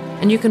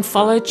 And you can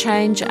follow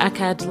Change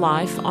ACAD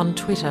Life on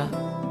Twitter.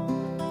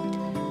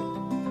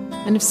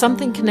 And if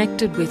something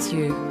connected with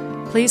you,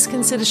 please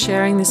consider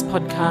sharing this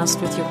podcast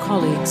with your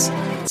colleagues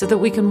so that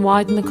we can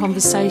widen the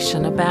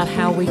conversation about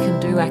how we can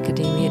do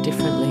academia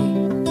differently.